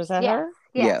Dukes. So was that her?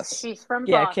 Yes. She's from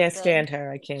Boston. Yeah, I can't stand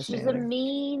her. She's a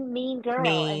mean girl,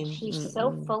 and she's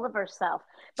so full of herself.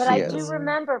 But I do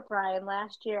remember, Brian,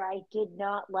 last year I did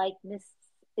not like Miss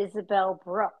Isabel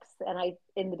Brooks, and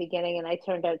in the beginning, and I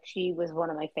turned out she was one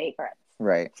of my favorites.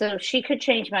 Right. So she could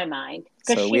change my mind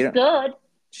because she's good.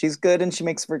 She's good, and she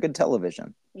makes for good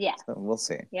television. Yeah. So we'll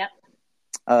see. Yep.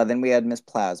 Then we had Miss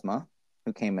Plasma,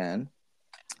 who came in.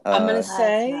 I'm gonna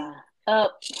say,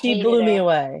 she blew me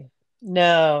away.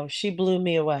 No, she blew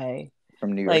me away.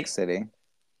 From New York City.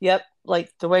 Yep.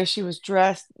 like the way she was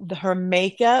dressed, her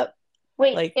makeup,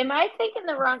 Wait, like am I thinking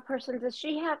the wrong person? Does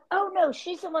she have? Oh no,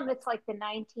 she's the one that's like the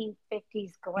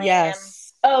 1950s glam.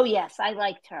 yes, Oh yes, I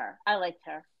liked her. I liked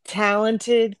her.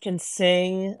 talented, can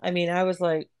sing. I mean, I was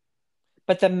like,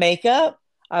 but the makeup,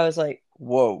 I was like,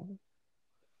 whoa.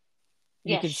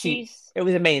 You Yeah, could see she's. it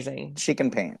was amazing. She can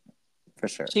paint for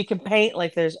sure. She can paint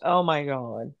like there's, oh my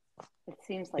God. It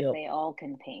seems like Yep. they all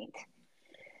can paint.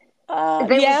 There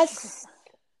was. Yes.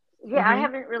 Yeah, I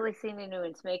haven't really seen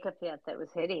anyone's makeup yet that was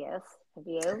hideous. Have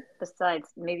you? Besides,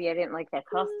 maybe I didn't like that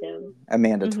costume. A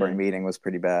mandatory Mm-hmm. meeting was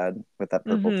pretty bad with that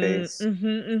purple face.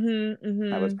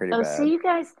 That was pretty Oh, so bad. you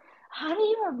guys, how do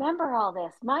you remember all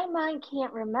this? My mind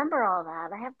can't remember all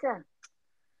that. I have to.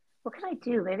 What can I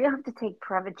do? Maybe I'll have to take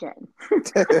Prevagen.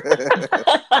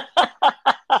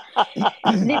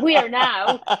 we are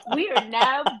now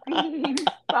being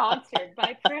sponsored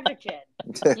by Prevagen.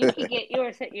 You can get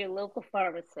yours at your local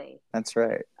pharmacy. That's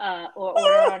right. Or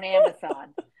order on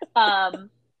Amazon.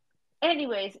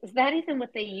 Anyways, is that even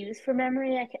what they use for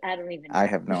memory? I don't even know. I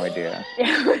have no idea.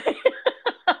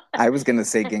 I was gonna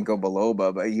say ginkgo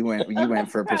biloba, but you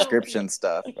went for prescription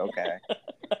stuff. Okay.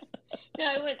 No,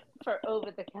 I went for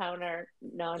over-the-counter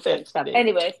nonsense stuff.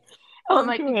 Anyways, it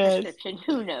might be prescription.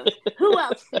 Who knows? Who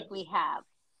else did we have?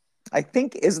 I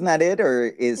think, isn't that it, or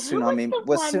is Who was Tsunami? the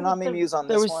Was one Tsunami with the- Muse on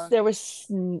There this was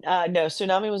one? no,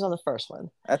 Tsunami was on the first one.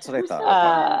 That's what I Who's the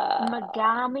thought. one?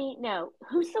 Megami? No.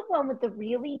 Who's the one with the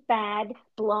really bad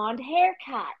blonde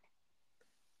haircut?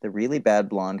 The really bad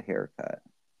blonde haircut.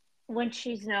 When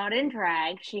she's not in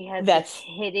drag, she has That's- this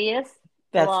hideous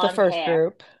That's the blonde first hair.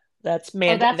 group. That's that's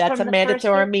a from the first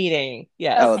mandatory group? meeting.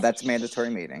 Yes. Oh, that's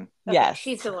mandatory meeting. Okay, Yes.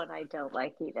 she's the one I don't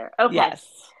like either. Okay. Yes.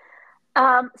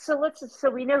 So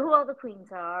we know who all the queens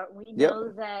are. We know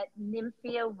that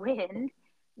Nymphia Wind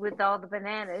with all the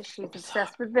bananas. She's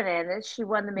obsessed with bananas. She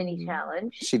won the mini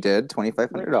challenge. She did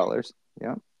 $2,500.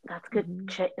 Yeah. That's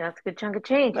good. That's a good chunk of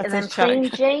change. That's and then a chunk.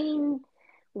 Plain Jane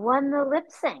won the lip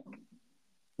sync.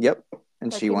 Yep.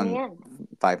 And Like she in the won end.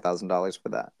 $5,000 for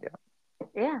that. Yeah.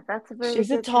 Yeah, that's a very She's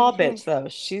a good tall chunk of bitch, though.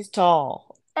 She's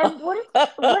tall. And what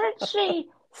did she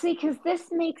see? Because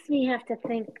this makes me have to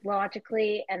think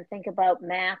logically and think about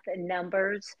math and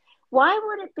numbers. Why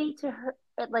would it be to her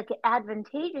like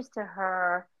advantageous to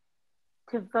her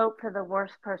to vote for the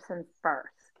worst person first?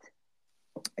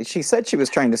 She said she was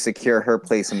trying to secure her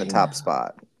place in the top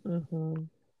spot. Mm-hmm.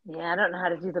 Yeah, I don't know how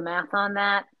to do the math on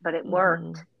that, but it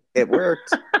worked. It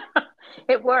worked.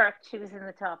 It worked. She was in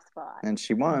the top spot. And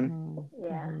she won.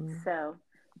 Yeah. So,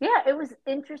 yeah, it was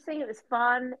interesting. It was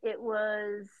fun. It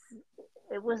was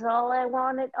all I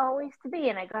wanted always to be.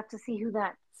 And I got to see who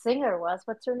that singer was.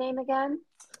 What's her name again?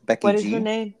 Becky What G. is her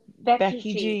name?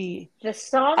 Becky G. The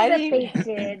song that they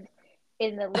did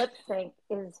in the lip sync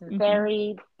is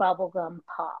very bubblegum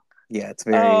pop. Yeah, it's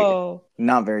very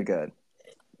not very good.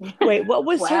 Wait, what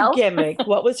was her gimmick?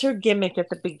 What was her gimmick at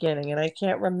the beginning? And I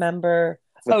can't remember.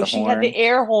 With she had the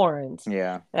air horns.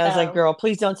 Yeah. And I was like, girl,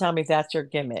 please don't tell me that's your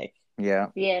gimmick. Yeah.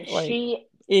 Yeah, like,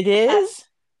 it is?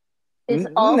 Is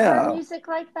all her music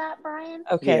like that, Brian?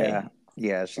 Okay.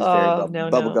 Yeah, she's very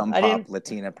bubblegum pop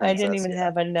Latina princess. I didn't even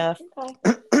have enough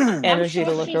energy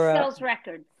to look her up. She sells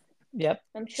records. Yep.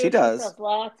 I'm sure she does. Sells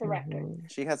lots of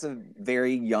records. She has a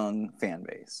very young fan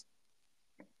base.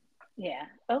 Yeah.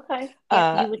 Okay.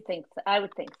 Yeah, you would think so. I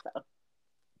would think so.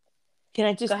 Can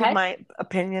I just give my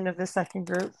opinion of the second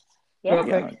group? Yeah. Real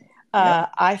quick?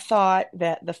 I thought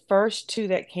that the first two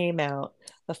that came out,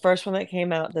 the first one that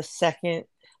came out, the second,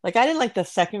 like I didn't like the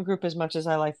second group as much as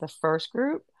I liked the first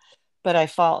group, but I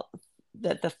felt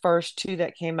that the first two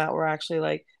that came out were actually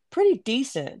like pretty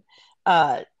decent.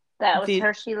 That was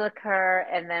Hershey Liqueur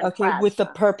and then Plasma. With the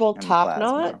purple top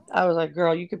knot, I was like,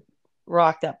 girl, you could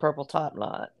rock that purple top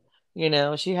knot. You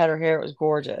know, she had her hair, it was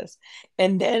gorgeous.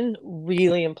 And then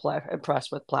really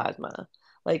impressed with Plasma.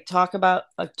 Like, talk about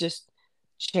just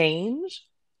change.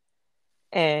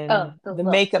 And the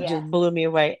makeup just blew me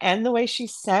away. And the way she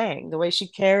sang, the way she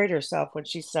carried herself when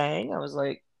she sang, I was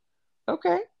like,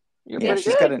 okay, you're pretty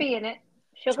good.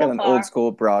 She's got an old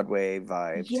school Broadway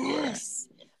vibe to her. That's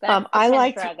the kind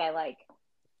of drag I like.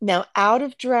 Now, out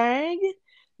of drag,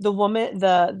 the woman,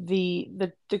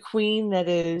 the queen that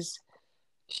is,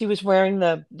 she was wearing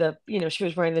she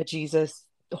was wearing the Jesus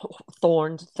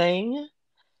thorned thing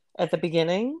at the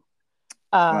beginning.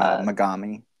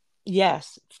 Megami.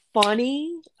 Yes.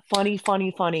 Funny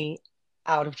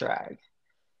out of drag.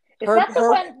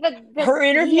 Her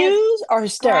interviews are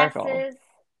hysterical. Glasses.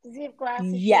 Does he have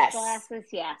glasses? Yes. Glasses?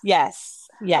 Yes.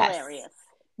 Yes. Hilarious.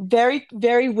 Very,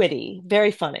 very witty.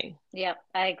 Very funny. Yep,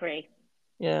 I agree.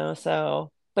 You know,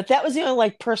 so But that was the only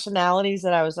like personalities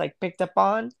that I was like picked up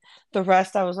on. The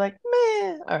rest I was like,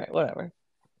 meh. All right, whatever.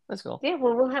 That's cool. Yeah,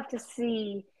 well, we'll have to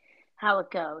see how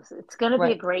it goes. It's going to be a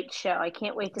Right. great show. I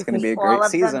can't wait to It's going to see be Because a all great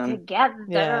of them season.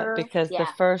 yeah, together. because the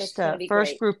Yeah, first it's going to be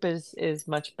first great. group is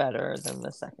much better than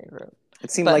the second group. It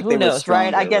seemed But like they who were knows,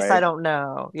 right? I stronger, guess I right? don't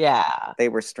know. Yeah. They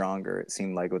were stronger, it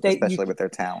seemed like, with They you especially with their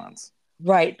talents.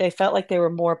 right. They felt like they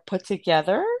were more put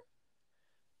together,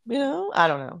 I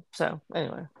don't know. So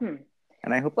anyway. Hmm.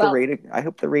 And Well, I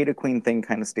hope the Rita Queen thing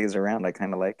kind of stays around. I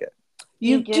kind of like it.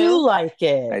 you You do do? like I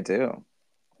it. do.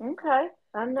 Okay.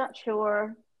 I'm not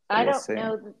sure. So I we'll don't see.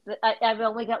 know. I've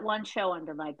only got one show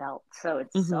under my belt, so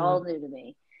it's Hmm. all new to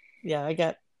me. Yeah,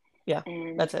 yeah,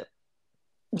 And, that's it.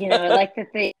 I like to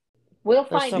think we'll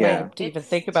There's find so many Yeah. out. to even It's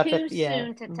think about that. too Yeah.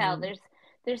 soon to tell. Hmm.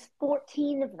 There's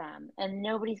 14 of them, and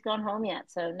nobody's gone home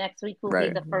yet. So next week will be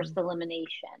Right. the Hmm. first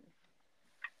elimination.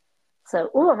 So,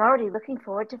 I'm already looking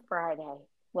forward to Friday.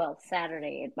 Well,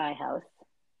 Saturday at my house.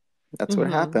 That's what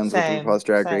happens with Same, RuPaul's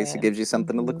Drag Race. It same. gives you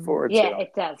something to look Hmm. forward Yeah, to.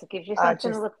 it does. It gives you I something to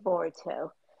just look forward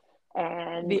to.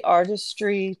 And the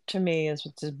artistry to me is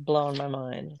what's just blowing my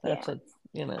mind. That's yeah,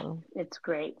 what, it's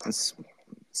great. And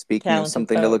speaking of talented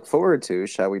something to look folks. forward to,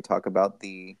 shall we talk about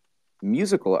the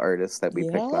musical artists that we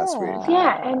picked last week?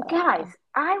 Yeah, and Yeah. guys,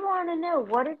 I want to know,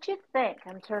 what did you think?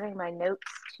 I'm turning my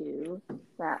notes to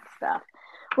that stuff.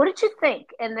 What did you think?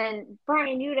 And then,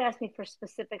 Brian, you'd asked me for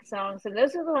specific songs, and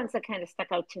those are the ones that kind of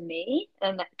stuck out to me,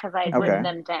 and because I had written Okay. Hmm.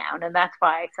 them down, and that's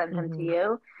why I sent them to Hmm.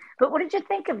 you. But what did you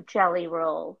think of Jelly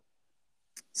Roll?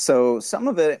 So some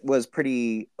of it was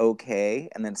pretty okay,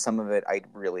 and then some of it I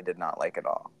really did not like at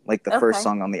all. Like the first Okay,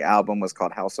 song on the album was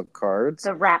called House of Cards,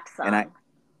 the rap and song.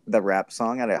 the rap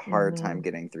song, I had a hard time Hmm.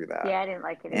 getting through that. Yeah, I didn't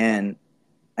like it either.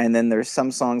 And then there's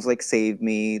some songs like Save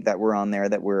Me that were on there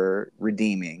that were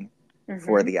redeeming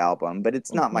for Mm-hmm. the album, but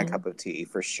it's not my Hmm. cup of tea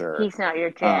for sure. He's not your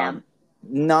Um, jam.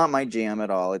 Not my jam at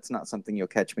all. It's not something you'll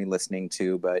catch me listening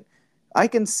to, but I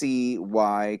can see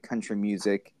why country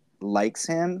music likes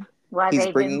him. Why He's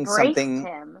they've bringing embraced something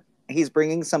him. he's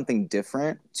bringing something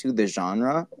different to the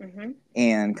genre, Mm-hmm.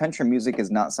 and country music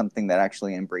is not something that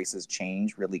actually embraces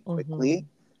change really Hmm. quickly.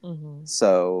 Hmm.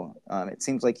 So it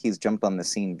seems like he's jumped on the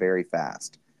scene very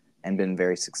fast and been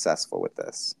very successful with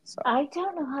this. So I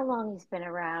don't know how long he's been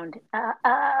around.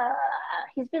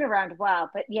 He's been around a while,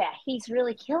 but yeah, he's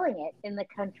really killing it in the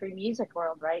country music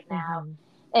world right now. Hmm.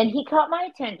 And he caught my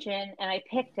attention, and I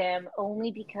picked him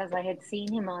only because I had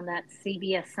seen him on that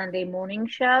CBS Sunday morning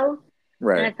show.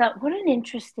 And I right, thought, what an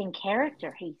interesting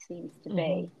character he seems to Hmm.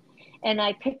 be. And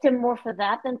I picked him more for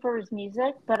that than for his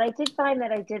music, but I did find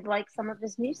that I did like some of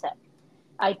his music.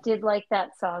 I did like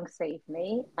that song Save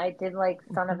Me. I did like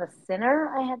Son Hmm. of a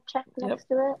Sinner, I had checked Yep. next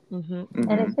to it. Hmm.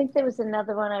 And I Hmm. hmm think there was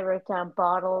another one I wrote down,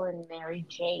 Bottle and Mary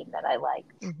Jane, that I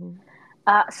liked. Hmm.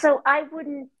 So I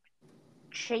wouldn't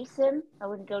chase him. I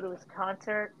wouldn't go to his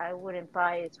concert. I wouldn't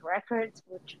buy his records,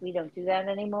 which we don't do that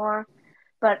anymore.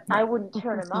 But I no, wouldn't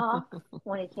turn him off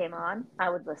when he came on. I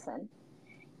would listen.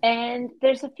 And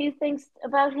there's a few things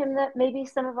about him that maybe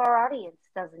some of our audience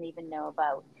doesn't even know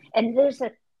about. And there's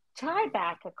a tie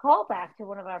back, a callback to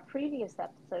one of our previous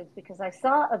episodes, because I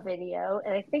saw a video,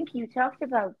 and I think you talked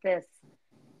about this.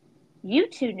 You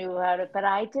two knew about it, but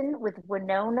I didn't, with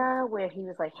Winona, where he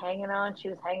was like hanging on. She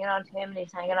was hanging on to him, and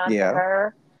he's hanging on to yeah,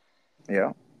 her.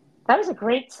 yeah. That was a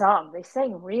great song. They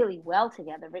sang really well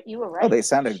together, but you were Oh, right. they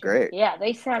sounded great. Yeah, they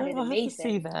Oh, sounded I'll have to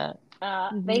see amazing. that.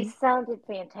 They Hmm. sounded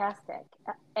fantastic.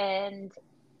 And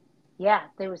yeah,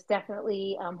 there was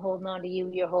definitely holding on to you,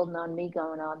 you're holding on to me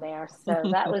going on there. So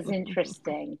that was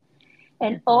interesting.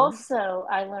 And Hmm. also,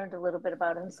 I learned a little bit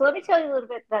about him. So let me tell you a little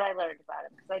bit that I learned about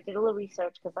him, because I did a little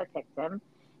research because I picked him.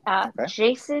 Okay.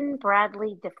 Jason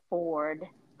Bradley DeFord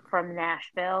from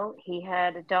Nashville. He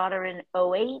had a daughter in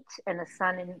 '08 and a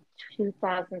son in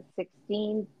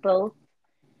 2016, both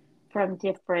from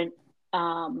different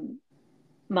um,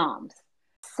 moms.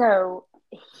 So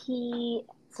he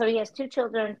he has two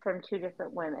children from two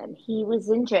different women. He was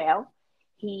in jail.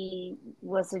 He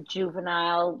was a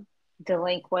juvenile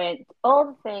delinquent, all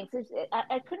the things.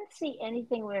 I couldn't see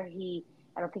anything where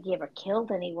I don't think he ever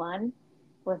killed anyone.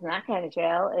 Was in that kind of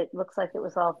jail. It looks like it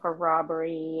was all for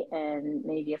robbery and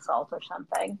maybe assault or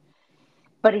something.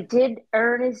 But he did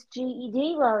earn his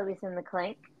GED while he was in the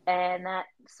clink, and that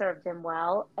served him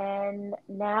well. And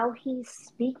now he's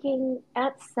speaking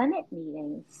at Senate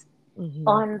meetings Hmm.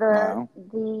 on Wow.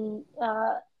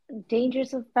 the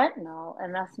dangers of fentanyl,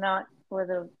 and that's not, for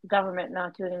the government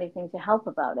not doing anything to help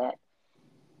about it.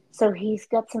 So he's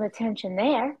got some attention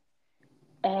there,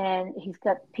 and he's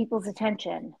got people's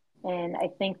attention. And I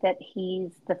think that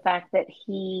the fact that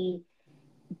he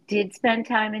did spend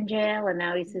time in jail, and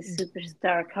now he's a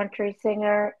superstar country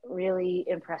singer. Really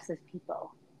impresses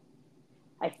people,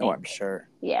 I Oh, I'm think. sure.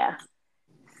 Yeah.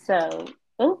 So,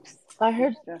 oops. I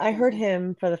heard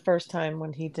him for the first time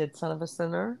when he did Son of a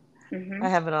Sinner. Mm-hmm. I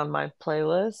have it on my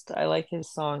playlist. I like his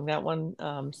song. That one,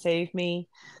 Save Me.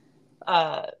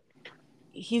 Uh,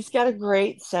 he's got a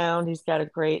great sound. He's got a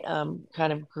great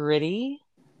kind of gritty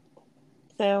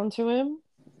sound to him.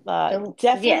 Oh,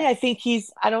 Definitely, I yes. think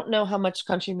I don't know how much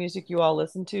country music you all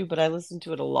listen to, but I listen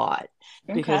to it a lot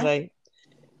because Okay.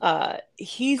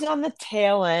 he's on the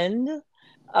tail end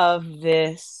of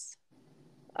this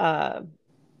uh,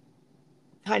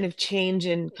 kind of change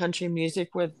in country music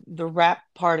where the rap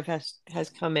part of has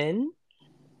come in.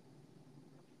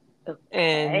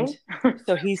 And Okay.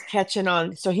 so he's catching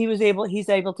on. So he's able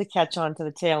to catch on to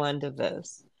the tail end of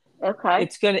this. Okay.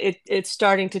 It's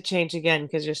starting to change again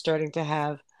because you're starting to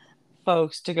have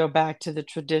folks to go back to the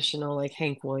traditional like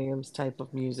Hank Williams type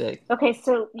of music. Okay,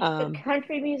 so Um,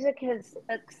 country music has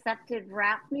accepted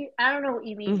rap music. I don't know what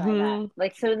you mean by that. hmm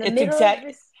Like, so in the It's middle of exact.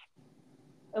 this,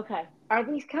 okay, are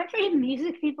these country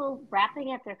music people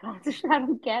rapping at their concerts? I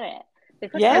don't get it.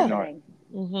 Like, what's I have Yeah. no. happening?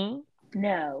 hmm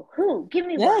No. Who? Give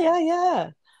me Yeah, one. yeah, yeah.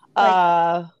 Like,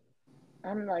 Uh,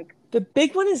 I'm like, the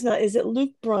big one is it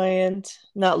Luke Bryant?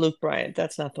 Not Luke Bryant.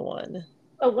 That's not the one.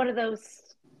 oh, one of those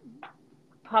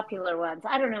popular ones.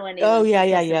 I don't know any of Oh them, so yeah, it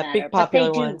yeah, doesn't yeah. Big matter. But they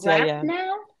popular do ones. Yeah, rap yeah.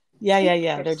 now? Yeah, yeah,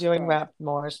 yeah. They're doing Interesting. rap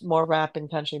more rap and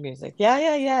country music. Yeah,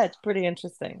 yeah, yeah. It's pretty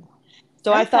interesting.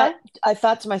 So Okay. I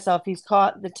thought to myself, he's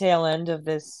caught the tail end of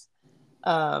this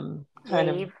kind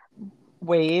of Wave.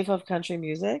 wave of country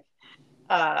music.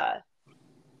 Uh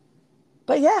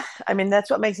but yeah, I mean that's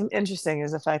what makes him interesting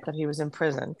is the fact that he was in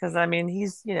prison. Because I mean he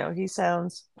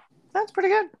sounds pretty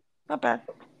good. Not bad.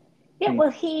 Yeah, Hmm.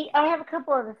 well, I have a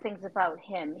couple other things about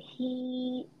him.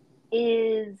 He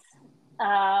is,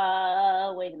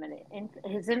 wait a minute.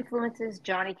 His influences: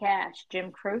 Johnny Cash,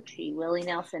 Jim Croce, Willie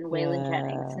Nelson, Waylon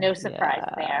Jennings. Yeah, No surprise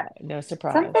yeah. there. No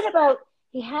Something surprise. about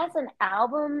he has an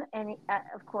album, and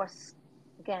of course,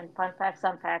 again, fun facts,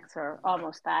 some facts, or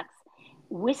almost facts.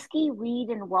 Whiskey, Weed,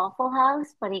 and Waffle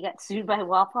House, but he got sued by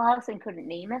Waffle House and couldn't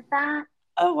name it that.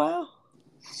 Oh wow.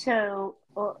 So,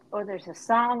 or there's a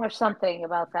song or something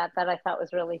about that I thought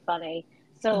was really funny.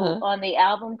 So Uh-huh. on the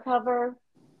album cover,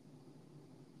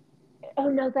 oh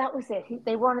no, that was it.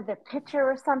 They wanted the picture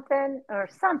or something,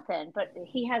 but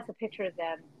he has a picture of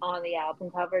them on the album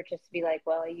cover just to be like,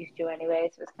 well, I used you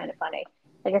anyways. It was kind of funny.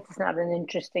 I guess it's not an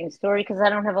interesting story because I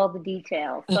don't have all the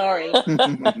details. Sorry.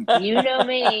 You know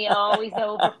me, always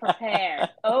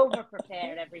over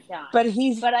prepared every time. But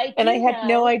he's But I and I do had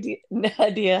no know. idea no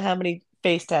idea how many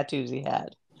face tattoos he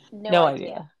had. No No idea.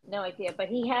 idea. No idea. But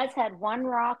he has had one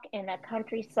rock and a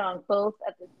country song, both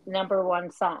at the number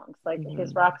one songs. Like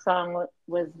his Mhm. rock song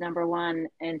was number one,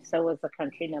 and so was the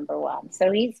country number one.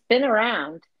 So he's been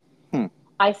around. Hmm.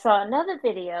 I saw another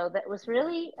video that was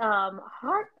really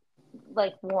heart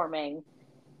like warming.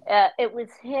 It was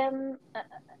him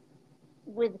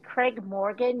with Craig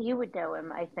Morgan. You would know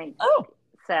him, I think, Oh,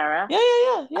 Sarah. yeah, yeah,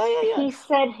 yeah, yeah, yeah, yeah. He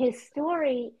said his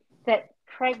story that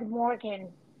Craig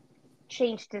Morgan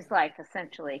changed his life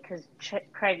essentially because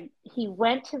Craig he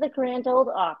went to the Grand Ole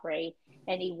Opry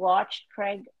and he watched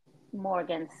Craig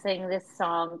Morgan sing this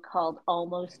song called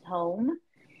Almost Home,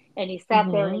 and he sat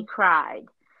there and he hmm cried,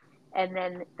 and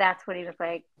then that's when he was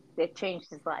like it changed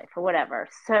his life or whatever.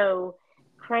 So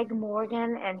Craig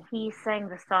Morgan and he sang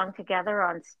the song together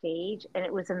on stage, and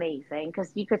it was amazing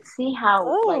because you could see how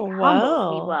Oh, like humble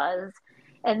he wow. was.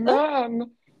 And Oh,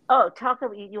 then, oh, talk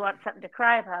about you want something to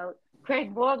cry about.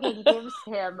 Craig Morgan gives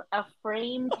him a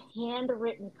framed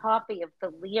handwritten copy of the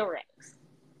lyrics.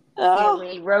 oh,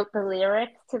 He wrote the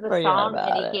lyrics to the forget song and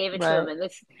about he it. gave it to him. Right.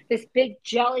 And this big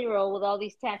jelly roll with all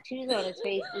these tattoos on his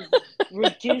face is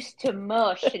reduced to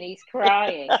mush, and he's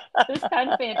crying. It was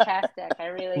kind of fantastic. I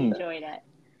really Hmm. enjoyed it.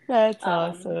 That's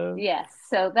awesome. Yes,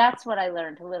 so that's what I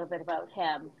learned a little bit about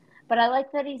him. But I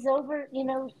like that he's over,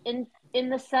 in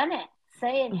the Senate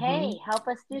saying, hmm "Hey, help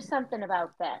us do something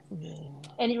about this." Yeah.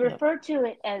 And he Yep. referred to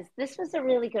it as this was a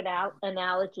really good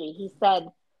analogy. He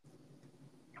said,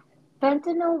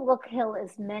 "Fentanyl will kill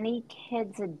as many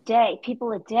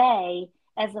people a day,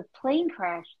 as a plane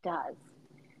crash does."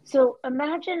 So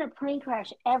imagine a plane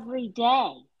crash every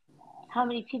day. How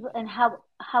many people and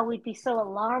how we'd be so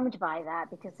alarmed by that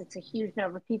because it's a huge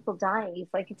number of people dying.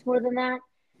 He's like, it's more than that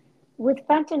with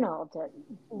fentanyl drug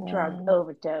Wow.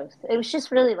 overdose. It was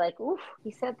just really like, oof,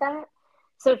 he said that.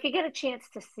 So if you get a chance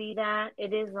to see that,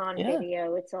 it is on Yeah.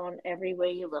 video. It's on everywhere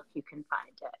you look, you can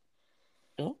find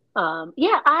it. Oh,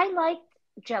 Yeah, I liked.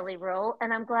 Jelly Roll,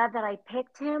 and I'm glad that I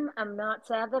picked him. I'm not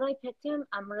sad that I picked him.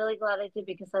 I'm really glad I did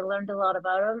because I learned a lot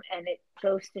about him, and it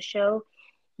goes to show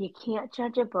you can't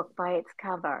judge a book by its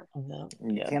cover. No,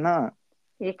 You cannot.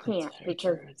 You can't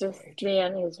because It's this very true.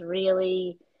 man is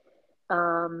really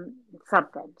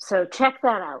something. So check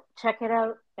that out. Check it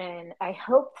out, and I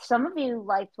hope some of you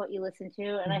liked what you listened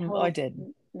to, and I Oh, I hope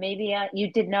did. maybe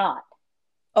you did not.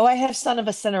 Oh, I have Son of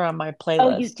a Sinner on my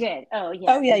Oh, you playlist. did. Oh,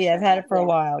 yeah, Oh, yeah, you yeah. I've said had that. it for a Yeah.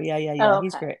 while. Yeah, yeah, yeah. Oh,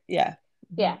 He's okay. great. Yeah.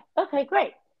 Yeah. Okay,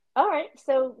 great. All right.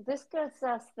 So this gives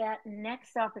us that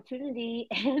next opportunity.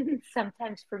 And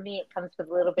sometimes for me, it comes with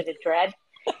a little bit of dread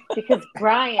because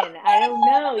Brian, I don't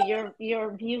know,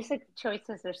 your music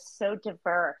choices are so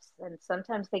diverse and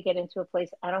sometimes they get into a place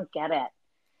I don't get it.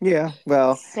 Yeah.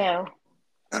 Well, So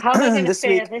how am I going to this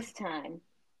fare week, this time?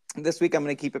 I'm going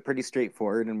to keep it pretty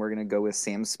straightforward, and we're going to go with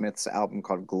Sam Smith's album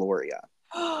called Gloria,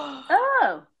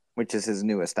 Oh, which is his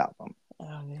newest album.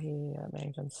 Oh, yeah,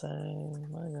 Megan sing.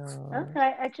 My God.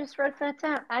 okay. I just wrote that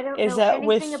down. I don't Is know that anything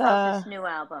with about this new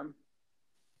album.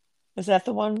 is that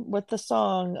the one with the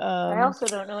song I also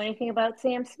don't know anything about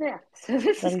Sam Smith. So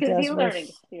this that is he going to be does a with learning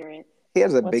experience. He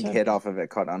has a what's big her? hit off of it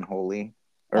called Unholy.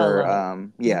 I Or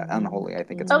love it. Unholy, I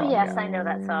think it's Oh, called. yes, Yeah. I know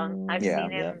that song. I've Yeah.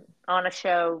 seen him Yep. on a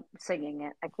show singing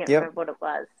it. I can't Yep. remember what it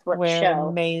was. What Wearing an show?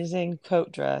 amazing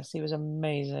coat dress. He was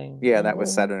amazing. Yeah, that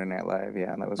was Saturday Night Live.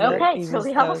 Yeah, that was Yep. great. Okay, so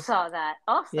we all saw that. Yep,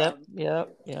 Awesome.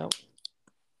 yep.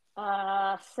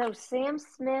 So Sam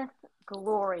Smith,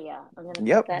 Gloria. I'm gonna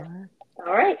Yep. put that.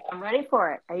 All right, I'm ready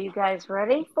for it. Are you guys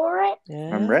ready for it?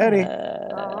 Yeah. I'm ready.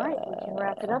 All right, we can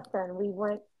wrap it up then. We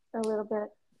went a little bit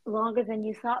longer than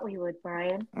you thought we would,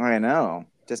 Brian. I know,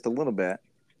 just a little bit.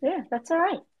 Yeah, that's all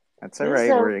right. That's all right.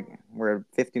 So, we're at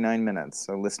 59 minutes.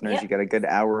 So listeners, Yep. you got a good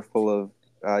hour full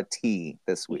of tea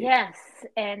this week. Yes,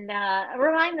 and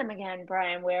remind them again,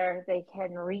 Brian, where they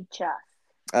can reach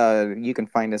us. You can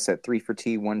find us at 3for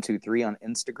Tea123 on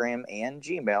Instagram and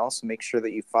Gmail. So make sure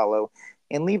that you follow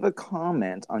and leave a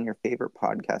comment on your favorite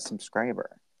podcast subscriber.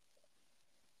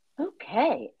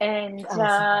 Okay, and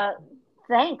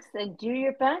thanks. And do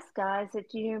your best, guys.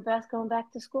 Do your best going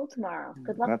back to school tomorrow.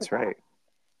 Good luck. That's right.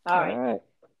 All right.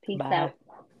 Peace Bye. out.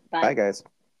 Bye. Bye, guys.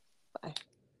 Bye.